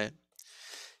 right.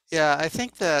 Yeah, I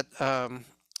think that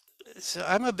so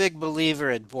I'm a big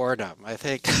believer in boredom. I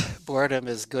think boredom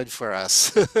is good for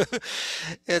us.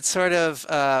 It's sort of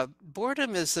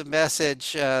boredom is the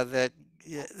message that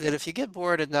if you get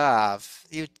bored enough,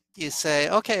 you say,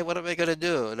 okay, what am I going to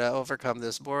do to overcome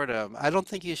this boredom? I don't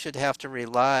think you should have to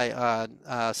rely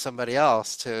on somebody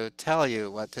else to tell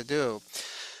you what to do.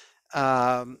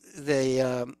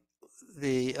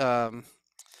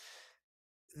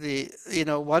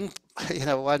 The one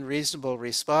one reasonable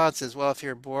response is, well, if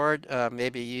you're bored,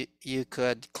 maybe you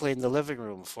could clean the living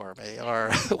room for me,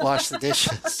 or wash the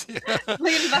dishes.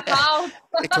 Clean the house.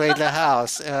 Clean the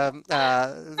house.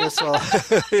 This will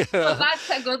you So know that's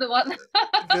a good one.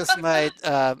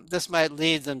 this might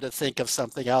lead them to think of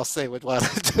something else they would want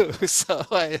to do. So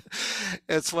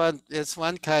it's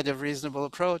one kind of reasonable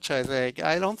approach, I think.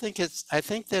 I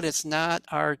think that it's not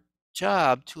our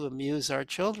job to amuse our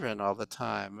children all the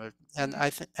time. And I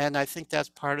think that's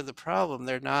part of the problem.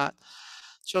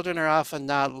 Children are often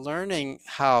not learning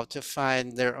how to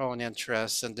find their own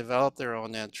interests and develop their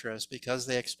own interests because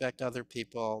they expect other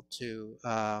people to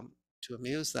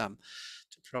amuse them,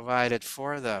 to provide it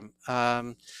for them.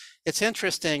 It's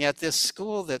interesting, at this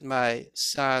school that my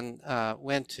son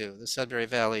went to, the Sudbury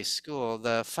Valley School,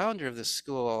 the founder of the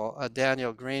school,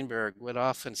 Daniel Greenberg, would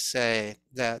often say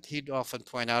that he'd often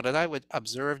point out, and I would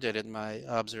observed it in my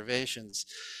observations,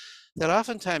 that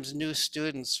oftentimes new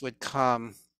students would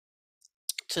come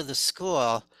to the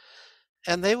school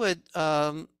and they would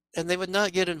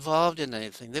not get involved in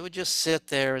anything. They would just sit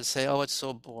there and say, "Oh, it's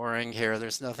so boring here.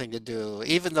 There's nothing to do."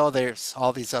 Even though there's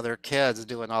all these other kids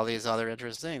doing all these other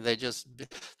interesting things,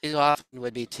 these often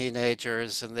would be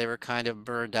teenagers, and they were kind of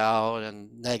burned out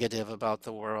and negative about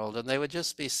the world, and they would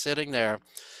just be sitting there.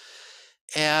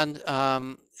 And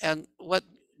and what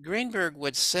Greenberg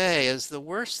would say is the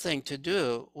worst thing to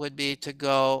do would be to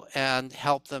go and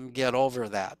help them get over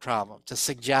that problem, to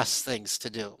suggest things to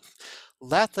do.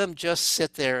 Let them just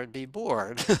sit there and be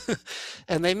bored.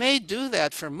 And they may do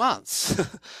that for months.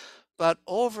 But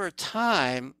over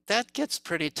time, that gets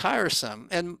pretty tiresome.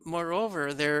 And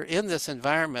moreover, they're in this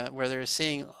environment where they're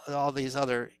seeing all these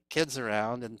other kids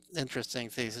around and interesting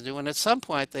things to do. And at some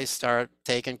point, they start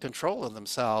taking control of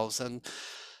themselves and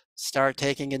start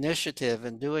taking initiative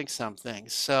and doing something.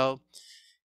 So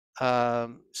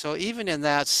even in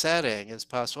that setting, it's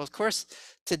possible. Of course,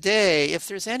 today, if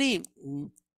there's any,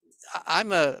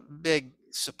 I'm a big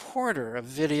supporter of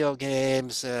video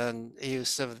games and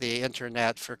use of the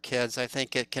internet for kids. I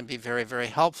think it can be very, very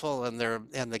helpful, and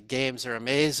the games are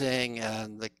amazing,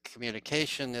 and the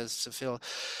communication is fulfilled.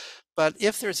 But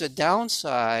if there's a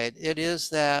downside, it is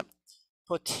that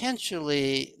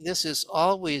potentially this is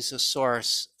always a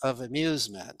source of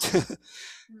amusement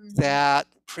that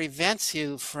prevents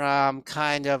you from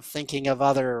kind of thinking of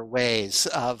other ways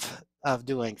of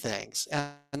doing things.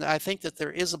 And I think that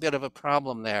there is a bit of a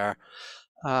problem there.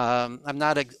 I'm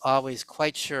not always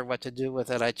quite sure what to do with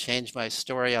it. I changed my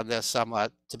story on this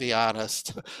somewhat, to be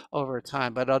honest, over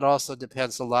time, but it also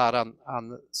depends a lot on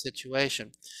the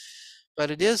situation.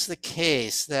 But it is the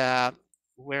case that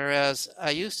whereas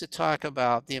I used to talk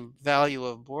about the value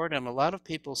of boredom, a lot of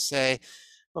people say,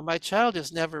 well, my child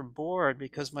is never bored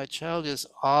because my child is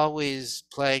always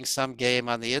playing some game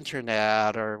on the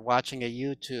internet or watching a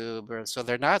YouTube, or so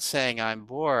they're not saying I'm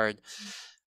bored.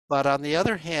 But on the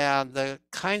other hand, the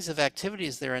kinds of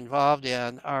activities they're involved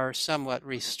in are somewhat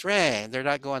restrained. They're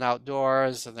not going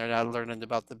outdoors, and they're not learning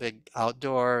about the big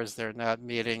outdoors. They're not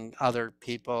meeting other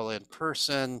people in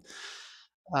person.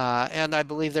 And I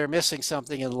believe they're missing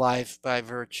something in life by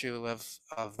virtue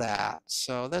of that.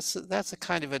 So that's a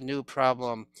kind of a new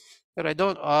problem that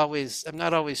I'm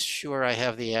not always sure I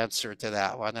have the answer to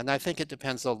that one. And I think it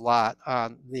depends a lot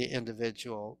on the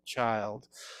individual child.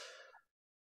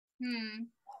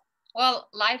 Well,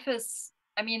 life is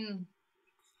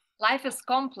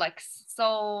complex.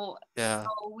 So Yeah,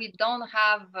 we don't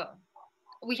have,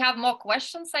 we have more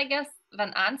questions, I guess,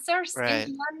 than answers in right,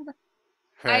 the end.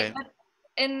 right, But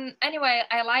anyway,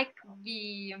 I like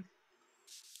the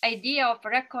idea of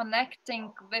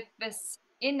reconnecting with this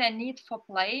inner need for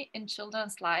play in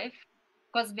children's life,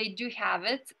 because they do have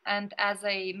it. And as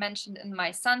I mentioned in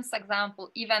my son's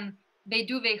example, even they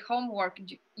do their homework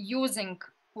using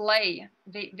play.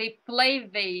 They play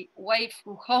their way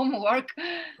through homework.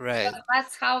 right.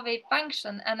 That's how they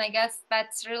function. And I guess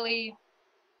that's really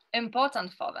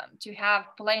important for them to have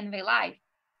play in their life.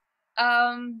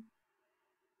 Um,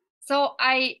 so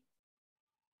I,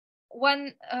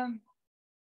 when,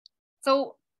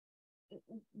 so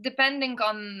depending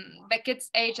on the kid's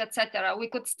age, etc., we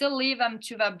could still leave them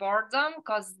to the boredom,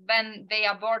 because then they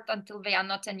are bored until they are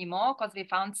not anymore because they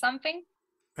found something.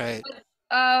 Right,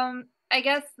 I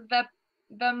guess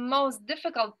the most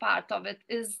difficult part of it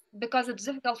is because it's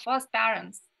difficult for us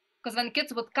parents. Because when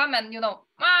kids would come and,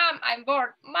 Mom, I'm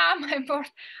bored, Mom, I'm bored,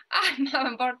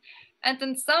 I'm bored. And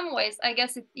in some ways, I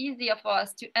guess it's easier for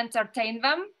us to entertain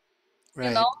them, you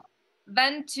know, right,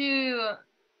 than to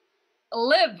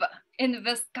live in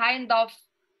this kind of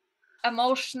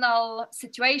emotional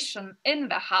situation in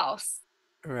the house.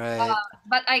 right.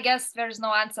 But I guess there's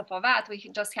no answer for that.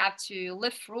 We just have to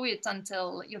live through it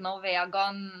until, they are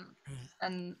gone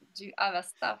and do other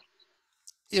stuff.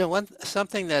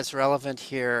 Something that's relevant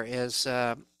here is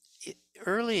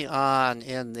early on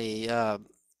in the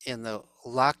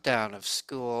lockdown of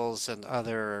schools and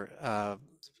other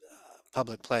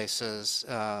public places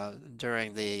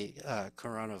during the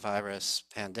coronavirus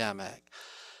pandemic.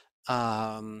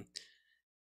 Um,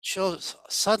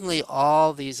 Suddenly,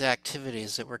 all these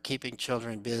activities that were keeping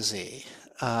children busy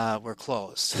were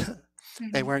closed.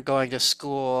 They weren't going to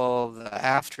school. The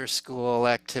after school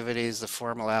activities, the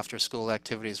formal after school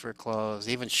activities were closed.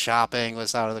 Even shopping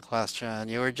was out of the question.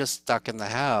 You were just stuck in the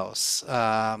house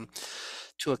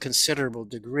to a considerable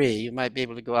degree. You might be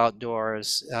able to go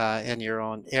outdoors in your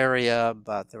own area,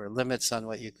 but there were limits on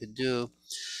what you could do.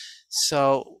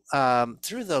 So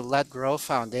through the Let Grow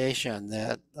Foundation,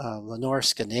 that Lenore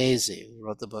Skenazy, who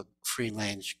wrote the book Free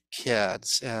Range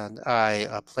Kids, and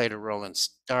I played a role in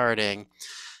starting,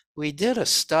 we did a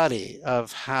study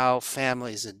of how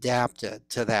families adapted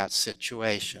to that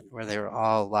situation where they were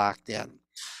all locked in.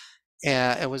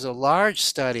 And it was a large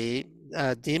study,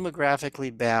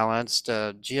 demographically balanced,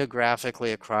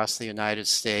 geographically across the United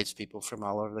States, people from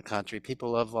all over the country,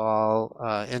 people of all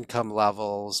income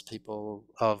levels, people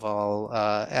of all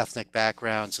ethnic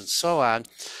backgrounds, and so on.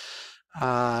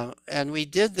 And we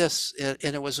did this,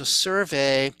 and it was a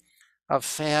survey of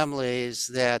families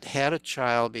that had a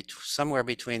child somewhere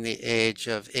between the age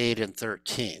of 8 and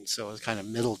 13. So it was kind of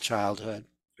middle childhood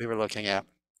we were looking at.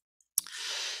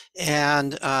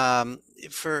 And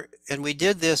we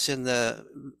did this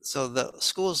so the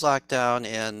schools locked down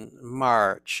in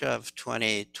March of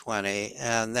 2020,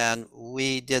 and then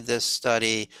we did this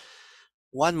study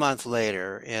 1 month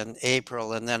later in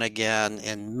April, and then again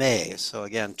in May. So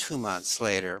again, 2 months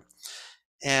later.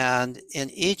 And in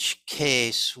each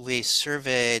case, we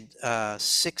surveyed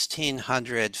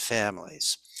 1,600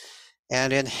 families.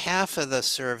 And in half of the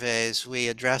surveys, we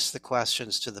addressed the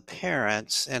questions to the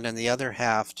parents, and in the other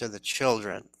half to the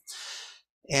children.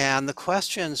 And the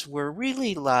questions were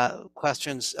really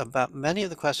questions about, many of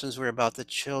the questions were about the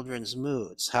children's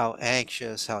moods, how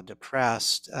anxious, how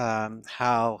depressed,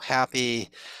 how happy,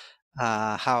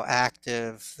 how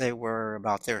active they were,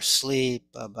 about their sleep,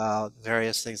 about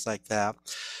various things like that,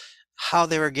 how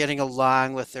they were getting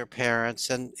along with their parents.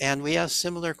 And we asked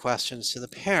similar questions to the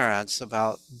parents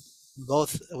about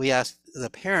we asked the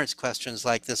parents questions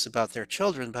like this about their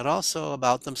children, but also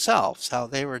about themselves, how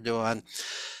they were doing,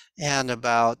 and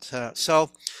about,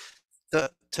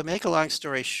 to make a long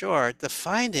story short, the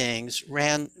findings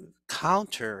ran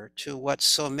counter to what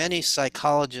so many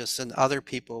psychologists and other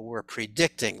people were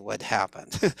predicting would happen.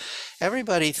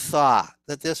 Everybody thought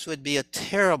that this would be a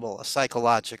terrible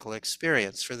psychological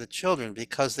experience for the children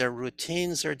because their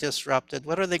routines are disrupted.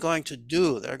 What are they going to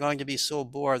do? They're going to be so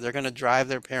bored. They're going to drive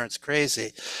their parents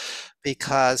crazy and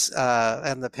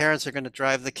the parents are going to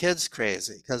drive the kids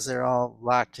crazy because they're all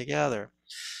locked together.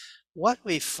 What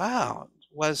we found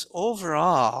was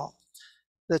overall,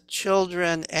 the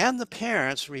children and the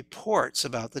parents' reports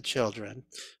about the children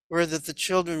were that the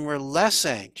children were less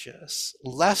anxious,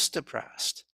 less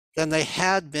depressed than they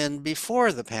had been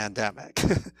before the pandemic.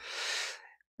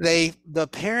 The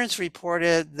parents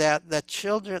reported that the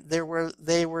children,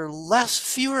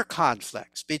 fewer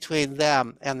conflicts between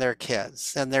them and their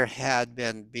kids than there had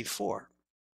been before.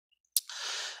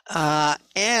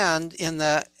 And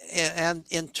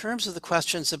in terms of the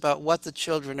questions about what the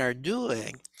children are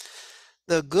doing,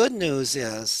 the good news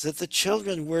is that the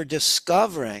children were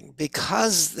discovering,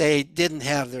 because they didn't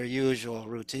have their usual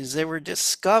routines, they were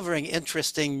discovering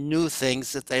interesting new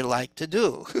things that they like to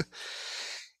do.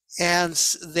 And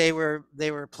they were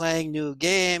playing new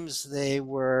games, they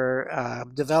were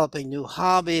developing new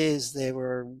hobbies, they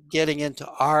were getting into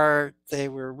art, they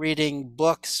were reading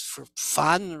books for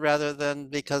fun rather than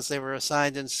because they were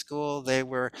assigned in school.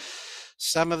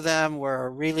 Some of them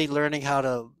were really learning how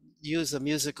to use a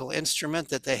musical instrument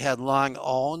that they had long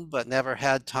owned but never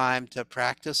had time to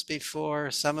practice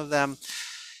before. Some of them,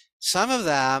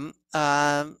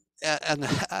 and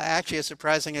actually a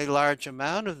surprisingly large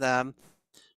amount of them,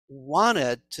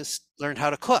 wanted to learn how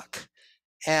to cook.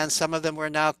 And some of them were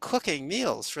now cooking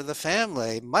meals for the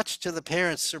family, much to the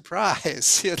parents'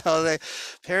 surprise. The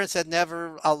parents had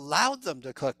never allowed them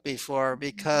to cook before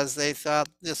because they thought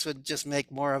this would just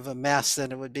make more of a mess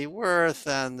than it would be worth.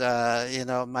 And,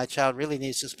 my child really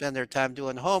needs to spend their time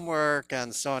doing homework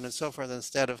and so on and so forth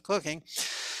instead of cooking.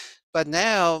 But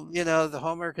now, the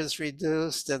homework is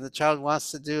reduced and the child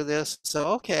wants to do this. So,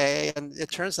 okay. And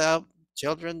it turns out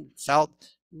children felt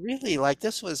really like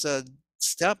this was a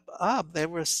step up.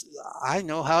 I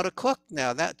know how to cook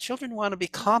now. That children want to be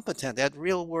competent at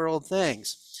real world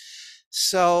things.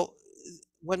 So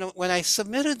when I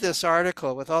submitted this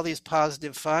article with all these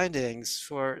positive findings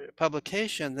for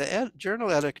publication, the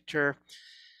journal editor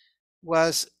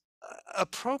was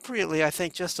appropriately, I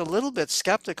think, just a little bit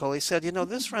skeptical. He said,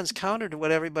 this runs counter to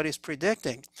what everybody's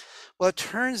predicting. Well, it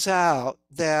turns out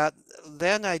that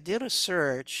then I did a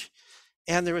search,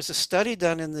 and there was a study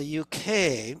done in the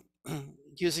UK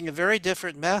using a very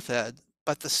different method,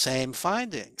 but the same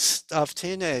findings of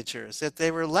teenagers, that they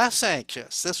were less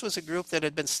anxious. This was a group that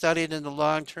had been studied in a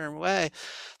long-term way.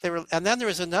 And then there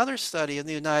was another study in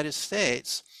the United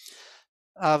States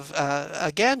of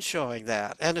again showing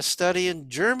that, and a study in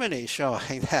Germany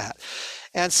showing that.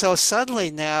 And so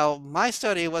suddenly now my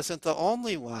study wasn't the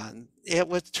only one.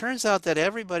 Turns out that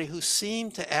everybody who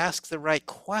seemed to ask the right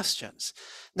questions,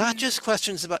 not just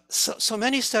questions about, so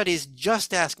many studies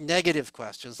just ask negative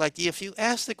questions. Like if you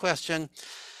ask the question,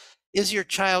 is your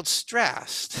child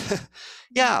stressed?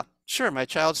 Yeah, sure, my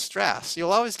child's stressed.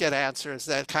 You'll always get answers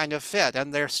that kind of fit,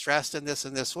 and they're stressed in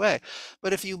this way.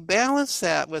 But if you balance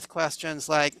that with questions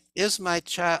like,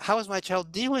 how is my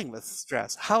child dealing with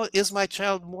stress? How is my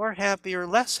child more happy or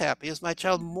less happy? Is my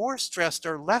child more stressed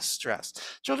or less stressed?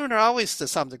 Children are always, to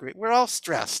some degree, we're all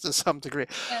stressed to some degree.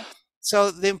 Yeah.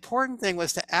 So the important thing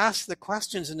was to ask the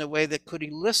questions in a way that could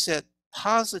elicit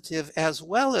positive as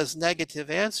well as negative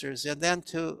answers, and then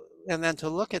to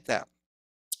look at them.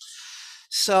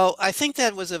 So I think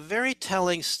that was a very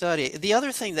telling study. The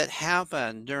other thing that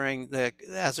happened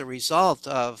as a result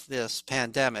of this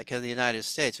pandemic in the United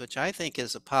States, which I think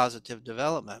is a positive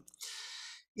development,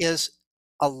 is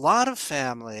a lot of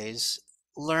families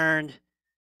learned,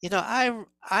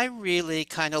 I really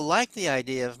kind of like the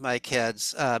idea of my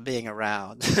kids being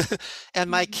around. And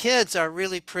my Mhm. kids are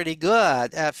really pretty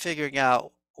good at figuring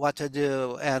out what to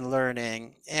do and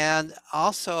learning. And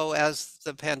also, as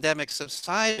the pandemic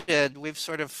subsided, we've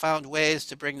sort of found ways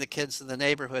to bring the kids in the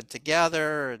neighborhood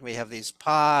together. And we have these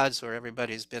pods where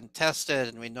everybody's been tested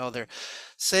and we know they're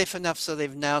safe enough. So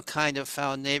they've now kind of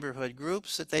found neighborhood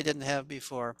groups that they didn't have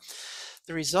before.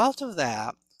 The result of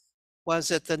that was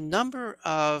that the number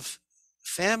of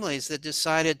families that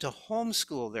decided to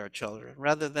homeschool their children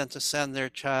rather than to send their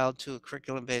child to a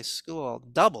curriculum-based school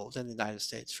doubled in the United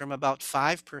States, from about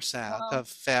 5% Wow. of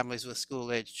families with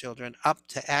school-age children up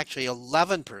to actually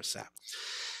 11%.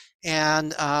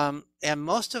 And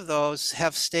most of those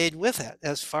have stayed with it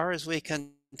as far as we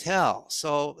can tell.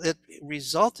 So it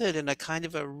resulted in a kind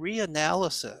of a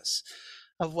reanalysis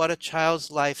of what a child's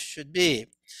life should be.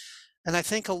 And I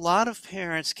think a lot of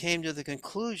parents came to the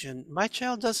conclusion, my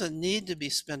child doesn't need to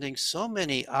be spending so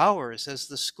many hours as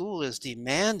the school is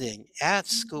demanding at Mhm.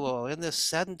 school in this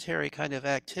sedentary kind of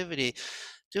activity,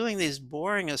 doing these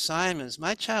boring assignments.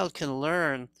 My child can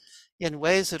learn in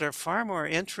ways that are far more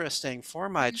interesting for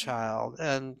my Mhm. child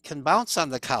and can bounce on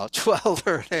the couch while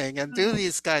learning and do Mhm.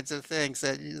 these kinds of things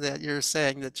that you're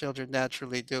saying that children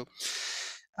naturally do.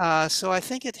 So I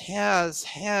think it has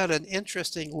had an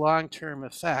interesting long-term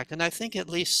effect, and I think at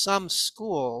least some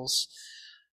schools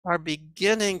are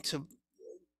beginning to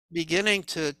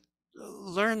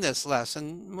learn this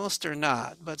lesson. Most are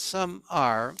not, but some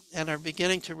are, and are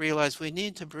beginning to realize we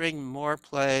need to bring more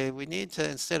play. We need to,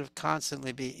 instead of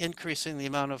constantly be increasing the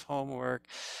amount of homework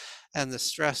and the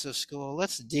stress of school,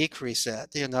 let's decrease it.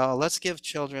 Let's give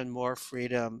children more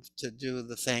freedom to do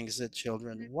the things that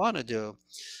children want to do.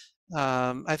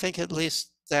 I think at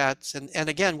least that's, and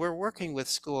again, we're working with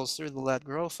schools through the Let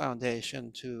Grow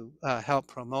Foundation to help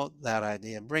promote that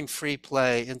idea, bring free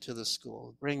play into the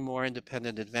school, bring more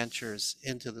independent adventures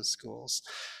into the schools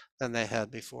than they had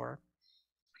before.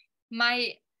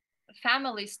 My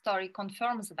family story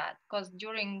confirms that because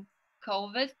during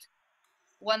COVID,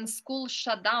 when school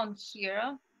shut down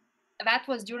here, that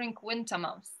was during winter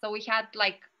months. So we had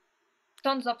like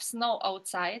tons of snow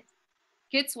outside.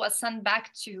 Kids was sent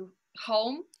back to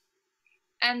home.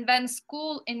 And then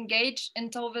school engaged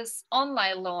into this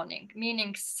online learning,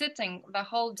 meaning sitting the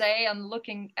whole day and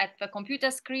looking at the computer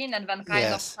screen and then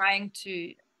kind of Yes, trying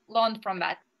to learn from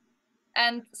that.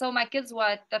 And so my kids were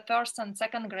at the first and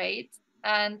second grade.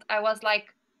 And I was like,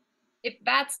 if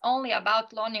that's only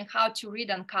about learning how to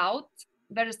read and count,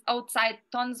 there is outside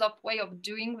tons of way of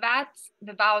doing that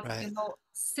without, right,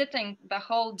 sitting the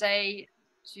whole day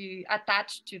to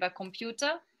attach to the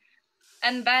computer.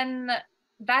 And then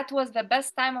that was the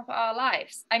best time of our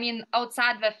lives. I mean,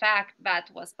 outside the fact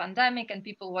that was pandemic and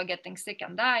people were getting sick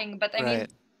and dying, but I mean,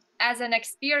 right, as an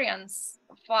experience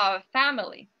for our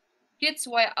family, kids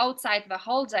were outside the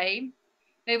whole day.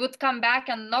 They would come back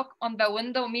and knock on the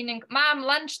window, meaning, Mom,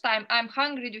 lunchtime, I'm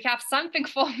hungry. Do you have something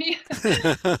for me?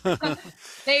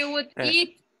 They would right,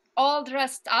 eat all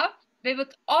dressed up. They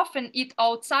would often eat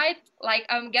outside, like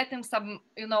I'm getting some,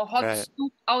 hot right,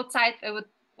 soup outside. They would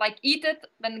like eat it,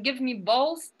 then give me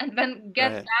bowls, and then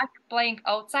get right. back playing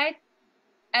outside.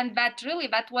 And that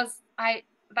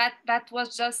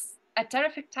was just a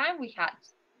terrific time we had.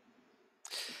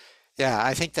 Yeah,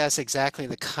 I think that's exactly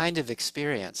the kind of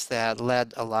experience that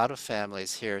led a lot of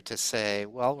families here to say,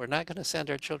 well, we're not going to send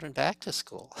our children back to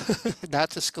school, not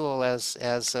to school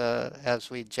as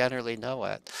we generally know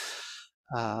it.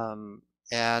 Um,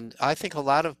 and I think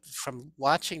from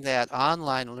watching that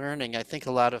online learning, I think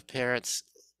a lot of parents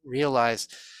realize,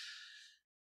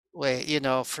 wait,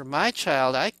 for my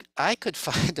child, I could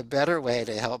find a better way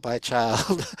to help my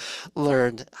child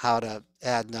learn how to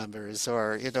add numbers,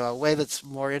 or, a way that's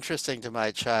more interesting to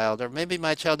my child. Or maybe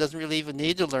my child doesn't really even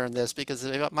need to learn this because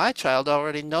my child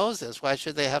already knows this. Why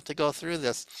should they have to go through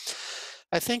this?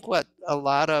 I think what a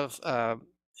lot of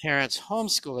parents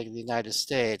homeschooling in the United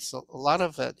States, a lot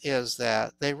of it is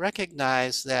that they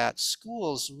recognize that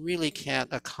schools really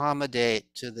can't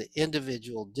accommodate to the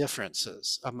individual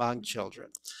differences among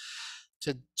children,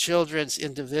 to children's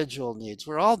individual needs.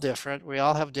 We're all different. We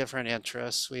all have different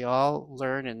interests. We all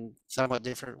learn in somewhat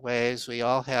different ways. We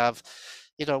all have,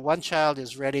 one child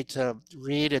is ready to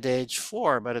read at age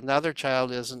 4, but another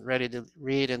child isn't ready to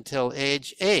read until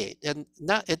age 8. And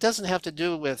it doesn't have to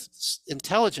do with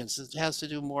intelligence. It has to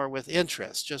do more with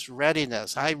interest, just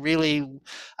readiness. I really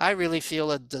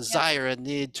feel a Yeah. desire and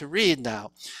need to read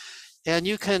now. And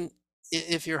you can,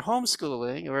 if you're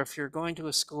homeschooling or if you're going to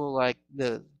a school like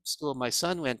the school my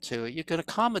son went to, you can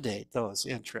accommodate those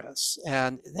interests.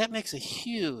 And that makes a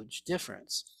huge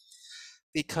difference,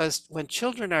 because when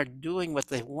children are doing what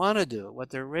they want to do, what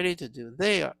they're ready to do,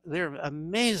 they're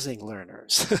amazing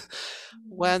learners. Mm.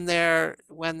 When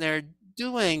they're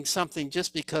doing something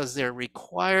just because they're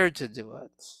required to do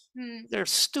it, Mm. they're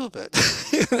stupid.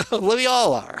 We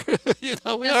all are. We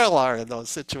Yeah, all are in those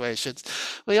situations.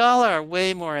 We all are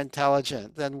way more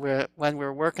intelligent than when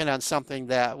we're working on something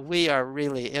that we are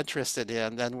really interested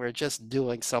in than we're just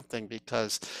doing something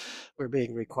because we're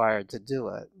being required to do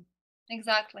it.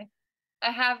 exactly.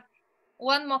 I have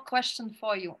one more question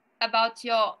for you about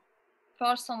your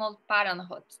personal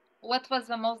parenthood. What was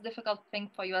the most difficult thing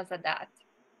for you as a dad?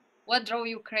 What drove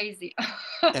you crazy?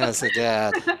 As a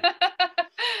dad.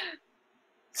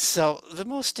 So the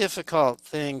most difficult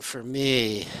thing for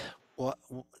me,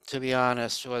 to be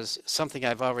honest, was something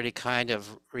I've already kind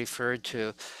of referred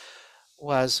to,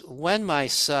 was when my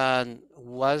son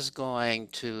was going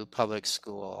to public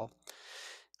school,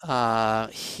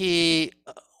 he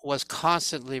was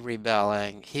constantly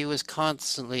rebelling. He was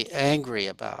constantly angry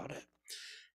about it.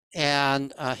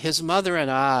 And his mother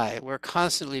and I were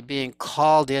constantly being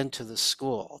called into the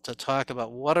school to talk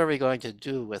about what are we going to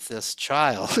do with this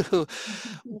child who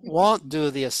won't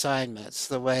do the assignments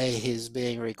the way he's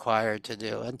being required to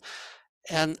do.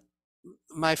 And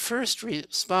my first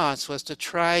response was to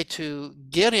try to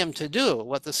get him to do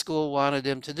what the school wanted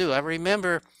him to do. I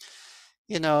remember,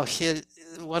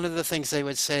 one of the things they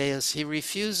would say is he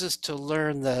refuses to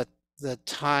learn the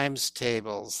times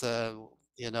tables,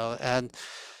 and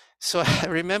so I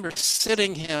remember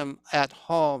sitting him at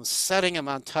home, setting him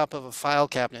on top of a file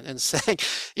cabinet and saying,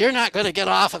 "You're not going to get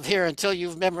off of here until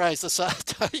you've memorized the song."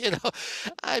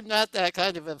 I'm not that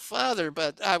kind of a father,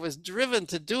 but I was driven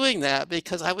to doing that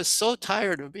because I was so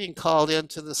tired of being called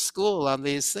into the school on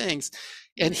these things.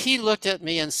 And he looked at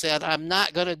me and said, "I'm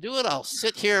not going to do it. I'll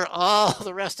sit here all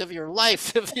the rest of your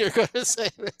life if you're going to say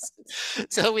this."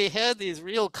 So we had these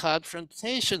real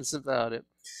confrontations about it.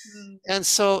 Mm. And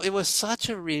so it was such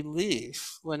a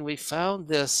relief when we found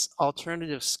this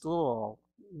alternative school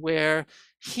where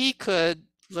he could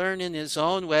learn in his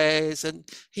own ways, and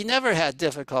he never had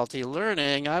difficulty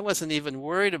learning. I wasn't even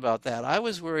worried about that. I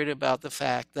was worried about the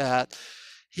fact that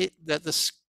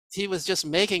he was just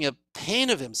making a pain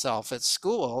of himself at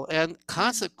school and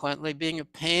consequently being a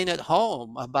pain at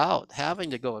home about having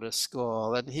to go to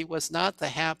school. And he was not the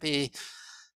happy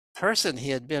person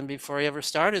he had been before he ever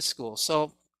started school.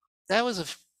 So that was a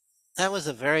that was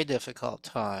a very difficult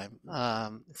time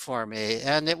for me,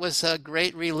 and it was a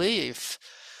great relief.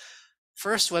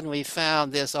 First, when we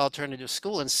found this alternative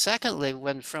school, and secondly,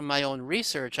 when from my own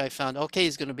research, I found, okay,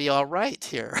 he's going to be all right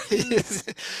here.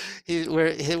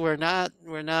 Mm.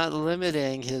 We're not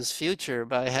limiting his future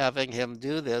by having him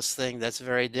do this thing that's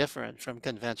very different from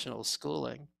conventional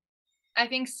schooling. I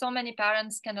think so many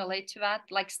parents can relate to that,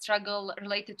 like struggle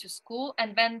related to school.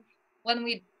 And then when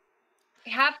we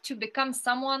have to become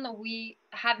someone we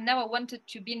have never wanted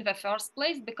to be in the first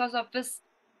place because of this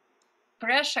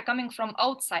pressure coming from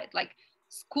outside, like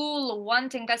school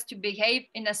wanting us to behave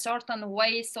in a certain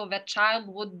way so that child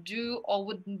would do or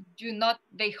would do not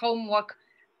the homework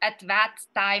at that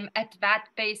time, at that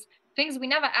pace, things we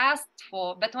never asked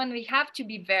for. But when we have to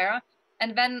be there,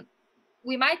 and then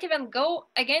we might even go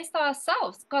against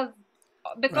ourselves because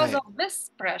Right. of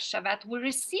this pressure that we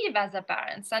receive as a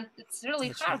parents, and it's really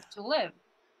That's hard right. to live.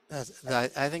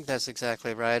 I think that's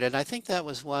exactly right. And I think that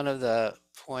was one of the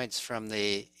points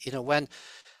when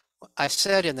I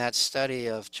said in that study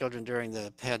of children during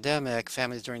the pandemic,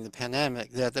 families during the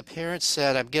pandemic, that the parents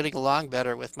said, "I'm getting along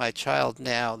better with my child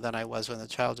now than I was when the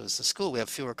child was in school. We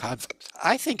have fewer conflicts."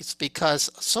 I think it's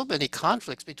because so many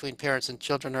conflicts between parents and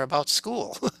children are about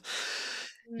school.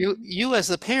 You as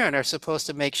the parent are supposed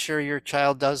to make sure your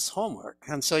child does homework.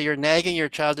 And so you're nagging your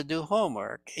child to do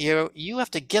homework. You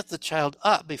have to get the child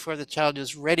up before the child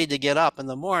is ready to get up in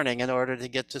the morning in order to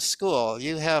get to school.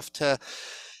 You've got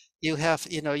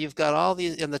all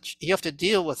these, and you have to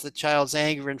deal with the child's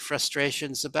anger and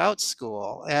frustrations about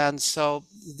school. And so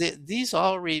these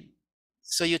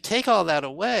so you take all that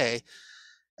away,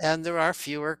 and there are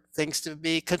fewer things to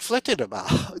be conflicted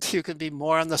about. You can be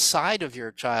more on the side of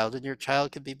your child, and your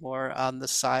child can be more on the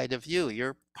side of you.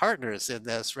 You're partners in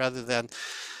this rather than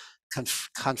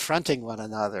confronting one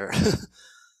another.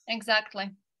 Exactly.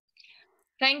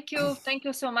 Thank you. Thank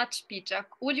you so much, Peter.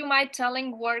 Would you mind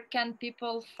telling where can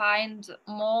people find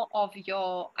more of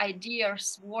your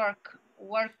ideas, work?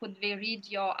 Where could they read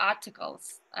your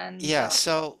articles? And Yeah,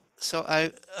 so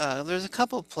I there's a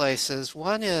couple places.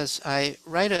 One is I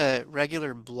write a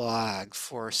regular blog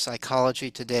for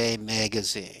Psychology Today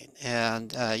magazine,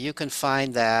 and you can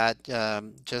find that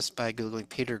just by Googling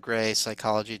Peter Gray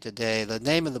Psychology Today. The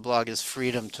name of the blog is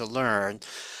Freedom to Learn,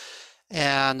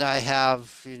 and I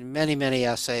have many, many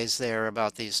essays there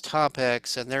about these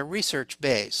topics, and they're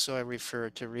research-based, so I refer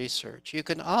to research. You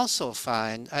can also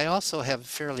find, I also have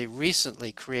fairly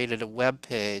recently created a web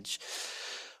page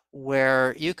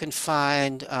where you can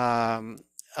find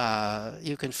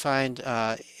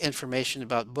information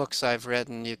about books I've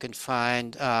written. You can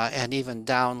find and even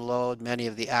download many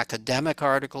of the academic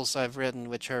articles I've written,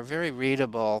 which are very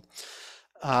readable.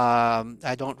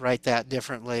 I don't write that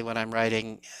differently when I'm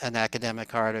writing an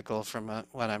academic article from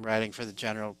when I'm writing for the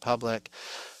general public.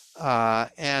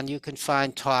 And you can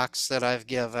find talks that I've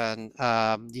given,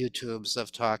 YouTubes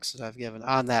of talks that I've given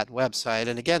on that website.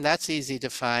 And again, that's easy to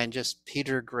find, just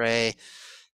petergray.org,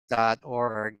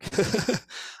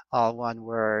 all one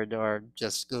word, or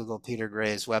just Google Peter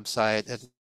Gray's website and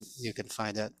you can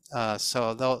find it.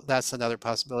 So that's another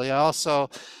possibility. I also,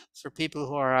 for people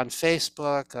who are on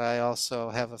Facebook, I also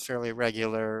have a fairly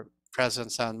regular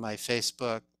presence on my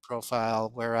Facebook profile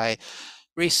where I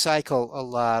recycle a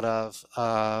lot of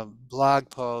blog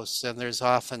posts, and there's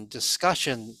often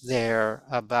discussion there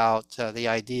about the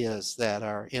ideas that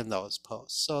are in those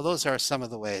posts. So those are some of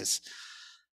the ways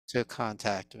to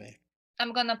contact me.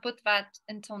 I'm gonna put that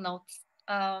into notes.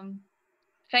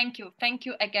 Thank you. Thank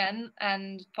you again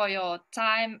and for your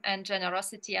time and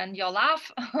generosity and your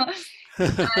laugh.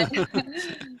 I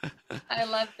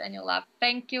loved and you laughed.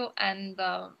 Thank you and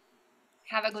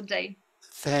have a good day.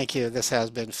 Thank you. This has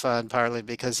been fun, partly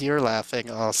because you're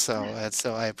laughing also, and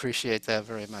so I appreciate that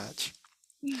very much.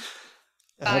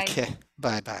 Bye. Okay,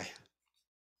 bye bye.